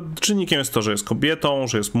 To czynnikiem jest to, że jest kobietą,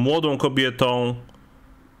 że jest młodą kobietą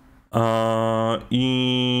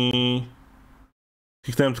i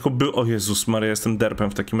kliknąłem tylko o Jezus Maria, jestem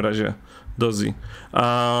derpem w takim razie, Dozi.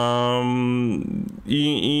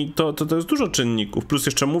 I to jest dużo czynników, plus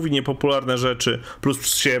jeszcze mówi niepopularne rzeczy,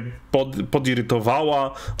 plus się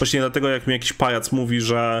podirytowała, właśnie dlatego jak mi jakiś pajac mówi,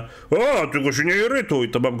 że tylko się nie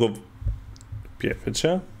irytuj, to mam go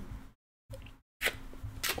wiecie?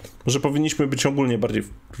 Może powinniśmy być ogólnie bardziej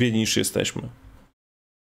wkurwieni niż jesteśmy.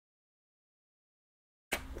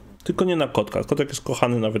 Tylko nie na kotka, kotek jest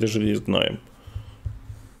kochany nawet jeżeli jest gnojem.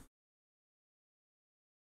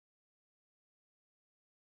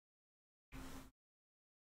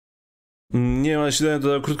 Nie ma się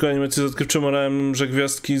do krótką animację z odkrywczym morałem, że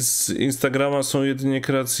gwiazdki z Instagrama są jedynie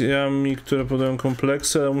kreacjami, które podają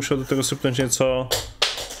kompleksy, ale musiał do tego sypnąć nieco.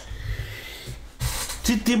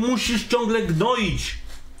 Czy ty musisz ciągle gnoić?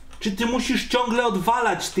 Czy ty musisz ciągle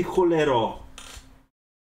odwalać, ty cholero?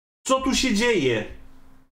 Co tu się dzieje?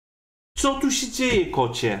 Co tu się dzieje,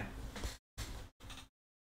 kocie?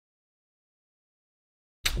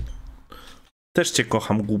 Też cię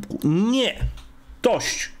kocham, głupku. Nie!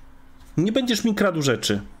 Dość! Nie będziesz mi kradł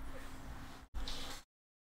rzeczy.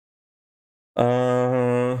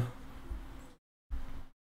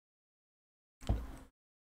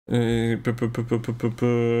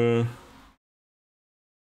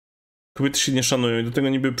 Kobiety się nie szanują i do tego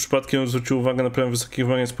niby przypadkiem zwrócił uwagę na problem wysokich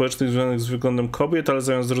wymagań społecznych związanych z wyglądem kobiet, ale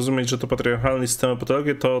zamiast zrozumieć, że to patriarchalny system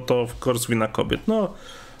patologię, to w course wina kobiet. No,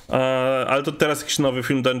 ale to teraz jakiś nowy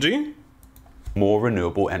film Dungy? more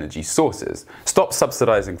renewable energy sources. Stop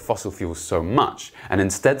subsidizing fossil fuels so much and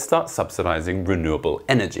instead start subsidizing renewable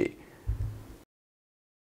energy.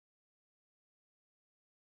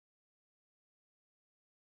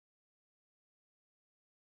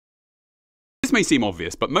 This may seem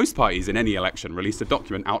obvious, but most parties in any election release a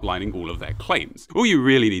document outlining all of their claims. All you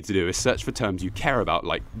really need to do is search for terms you care about,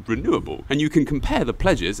 like renewable, and you can compare the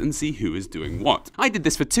pledges and see who is doing what. I did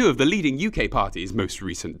this for 2 of the leading UK parties' most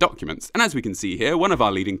recent documents, and as we can see here, one of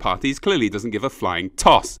our leading parties clearly doesn't give a flying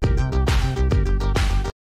toss.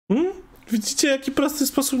 Widzicie, jaki prosty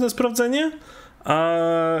sposób na sprawdzenie?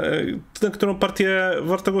 Na którą partię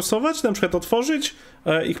warto głosować? Na przykład otworzyć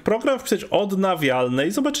ich program, wpisać odnawialne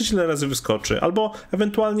i zobaczyć, ile razy wyskoczy. Albo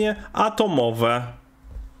ewentualnie atomowe.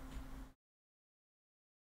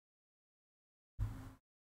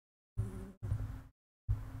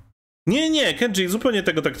 Nie, Kenji, zupełnie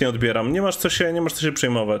tego tak nie odbieram. Nie masz co się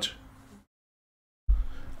przejmować.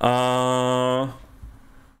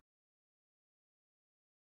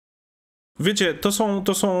 Wiecie, to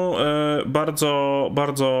są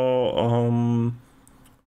bardzo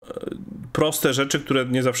proste rzeczy, które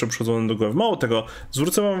nie zawsze przychodzą nam do głowy. Mało tego,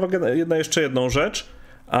 zwrócę wam uwagę na jeszcze jedną rzecz,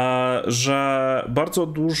 że bardzo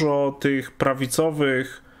dużo tych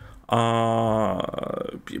prawicowych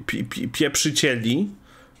pieprzycieli,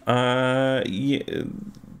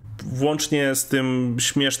 włącznie z tym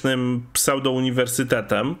śmiesznym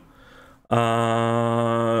pseudo-uniwersytetem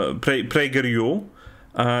PragerU,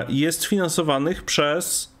 jest finansowanych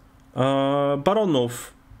przez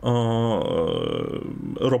baronów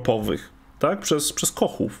ropowych, tak? Przez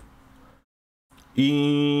kochów.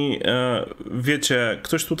 I wiecie,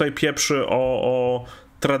 ktoś tutaj pieprzy o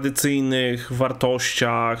tradycyjnych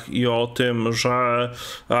wartościach i o tym, że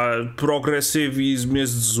progresywizm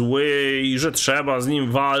jest zły i że trzeba z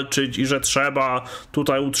nim walczyć i że trzeba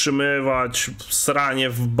tutaj utrzymywać sranie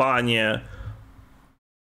w banie.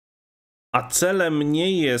 A celem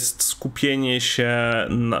nie jest skupienie się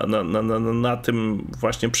na tym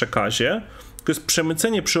właśnie przekazie, to jest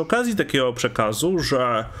przemycenie przy okazji takiego przekazu,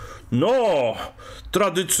 że no,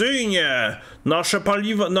 tradycyjnie nasze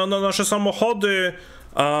paliwa, nasze samochody,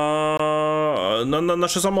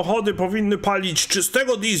 nasze samochody powinny palić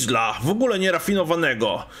czystego diesla, w ogóle nie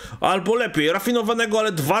rafinowanego, albo lepiej, rafinowanego,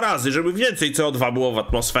 ale 2 razy, żeby więcej CO2 było w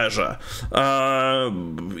atmosferze.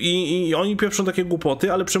 I oni pieprzą takie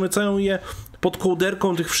głupoty, ale przemycają je pod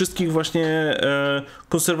kołderką tych wszystkich właśnie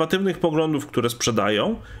konserwatywnych poglądów, które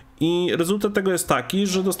sprzedają. I rezultat tego jest taki,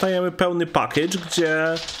 że dostajemy pełny package, gdzie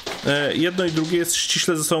jedno i drugie jest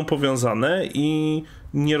ściśle ze sobą powiązane i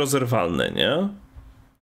nierozerwalne, nie?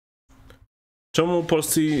 Czemu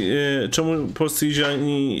polscy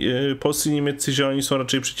i niemieccy zieloni są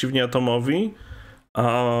raczej przeciwni atomowi?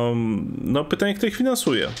 No pytanie, kto ich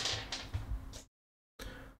finansuje?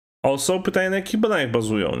 Są pytania, na jakich badaniach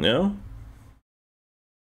bazują, nie?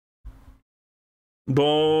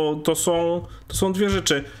 Bo to są 2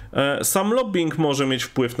 rzeczy. Sam lobbying może mieć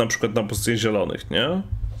wpływ na przykład na pozycję zielonych, nie?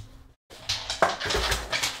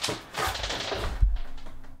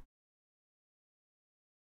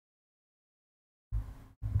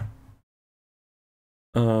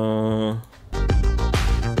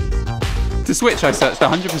 To switch, I searched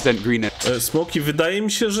 100% green. Smoki, wydaje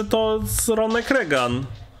mi się, że to z Ronek Reagan.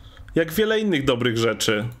 Jak wiele innych dobrych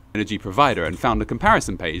rzeczy. Energy provider and found a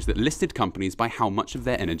comparison page that listed companies by how much of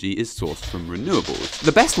their energy is sourced from renewables.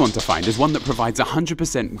 The best one to find is one that provides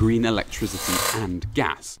 100% green electricity and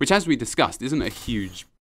gas, which, as we discussed, isn't a huge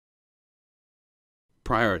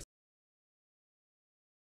priority.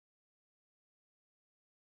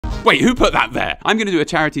 Wait, who put that there? I'm going to do a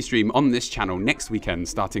charity stream on this channel next weekend,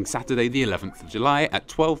 starting Saturday the 11th of July at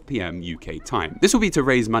 12 PM UK time. This will be to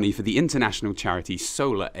raise money for the international charity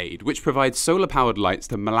Solar Aid, which provides solar-powered lights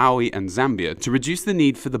to Malawi and Zambia to reduce the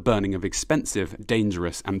need for the burning of expensive,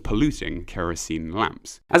 dangerous and polluting kerosene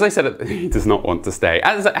lamps. As I said, he does not want to stay.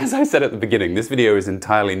 As I said at the beginning, this video is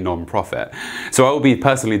entirely non-profit. So I will be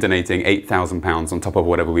personally donating £8,000 on top of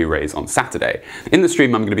whatever we raise on Saturday. In the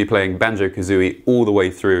stream, I'm going to be playing Banjo-Kazooie all the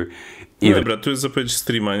way through. Dobra, tu jest zapowiedź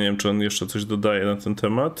streama, nie wiem, czy on jeszcze coś dodaje na ten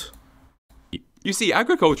temat. You see,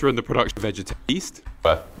 agriculture and the production of vegetarian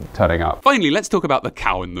Worth turning up. Finally, let's talk about the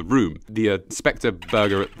cow in the room. The Spectre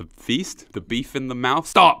burger at the feast, the beef in the mouth.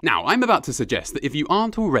 Stop! Now, I'm about to suggest that if you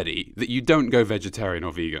aren't already, that you don't go vegetarian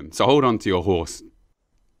or vegan. So hold on to your horse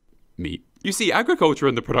meat. You see, agriculture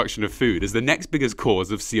and the production of food is the next biggest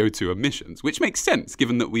cause of CO2 emissions, which makes sense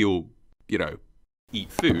given that we all, you know, eat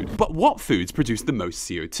food. But what foods produce the most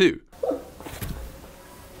CO2?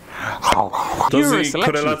 To Here are a z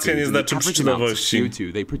selection of korelacja nie foods and znaczy the average przyczynowości. amounts of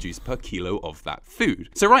CO2 they produce per kilo of that food.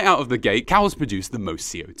 So right out of the gate, cows produce the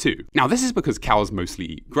most CO2. Now this is because cows mostly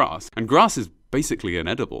eat grass, and grass is basically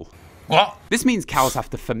inedible. This means cows have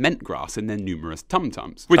to ferment grass in their numerous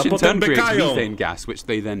tum-tums, which in turn creates methane gas, which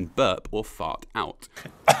they then burp or fart out.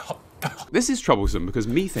 This is troublesome because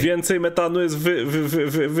methane... Więcej metanu jest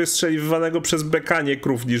wystrzeliwanego przez bekanie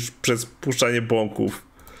krów niż przez puszczanie błąków.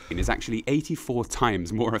 is actually 84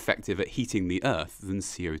 times more effective at heating the earth than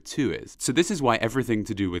CO2 is. So this is why everything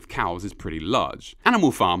to do with cows is pretty large.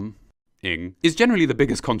 Animal farming is generally the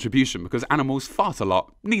biggest contribution because animals fart a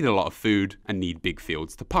lot, need a lot of food, and need big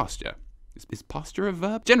fields to pasture. Is pasture a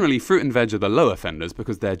verb? Generally, fruit and veg are the low offenders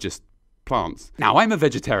because they're just plants. Now, I'm a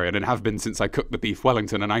vegetarian and have been since I cooked the beef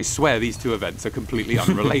Wellington, and I swear these two events are completely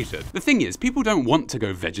unrelated. The thing is, people don't want to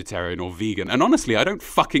go vegetarian or vegan, and honestly, I don't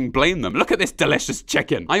fucking blame them. Look at this delicious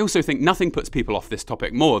chicken. I also think nothing puts people off this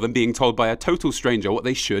topic more than being told by a total stranger what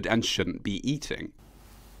they should and shouldn't be eating.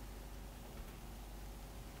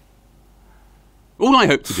 All I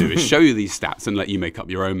hope to do is show you these stats and let you make up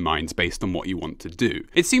your own minds based on what you want to do.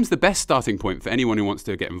 It seems the best starting point for anyone who wants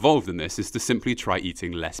to get involved in this is to simply try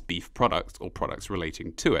eating less beef products or products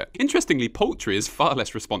relating to it. Interestingly, poultry is far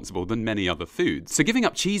less responsible than many other foods. So giving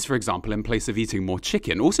up cheese, for example, in place of eating more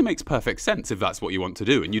chicken also makes perfect sense if that's what you want to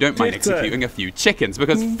do and you don't mind executing a few chickens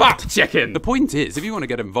because fuck chicken! The point is, if you want to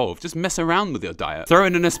get involved, just mess around with your diet. Throw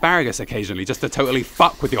in an asparagus occasionally just to totally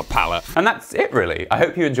fuck with your palate. And that's it really. I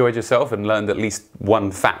hope you enjoyed yourself and learned at least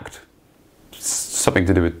one fact. Something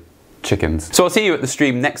to do with chickens. So I'll see you at the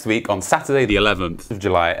stream next week on Saturday the 11th of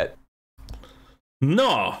July at...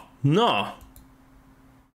 No.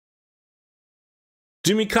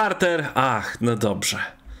 Jimmy Carter. Ach, no dobrze.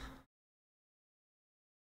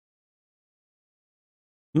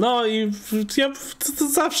 No i ja to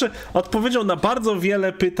zawsze odpowiedzią na bardzo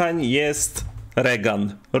wiele pytań jest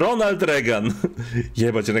Reagan. Ronald Reagan.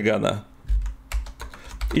 Jebać Reagana.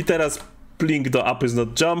 I teraz link do Up is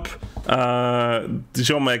not jump.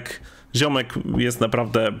 Ziomek jest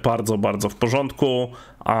naprawdę bardzo, bardzo w porządku,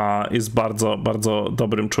 a jest bardzo, bardzo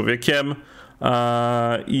dobrym człowiekiem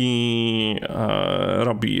i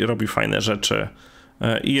robi fajne rzeczy.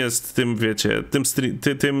 I jest tym, wiecie,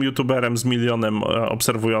 tym youtuberem z milionem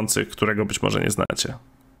obserwujących, którego być może nie znacie.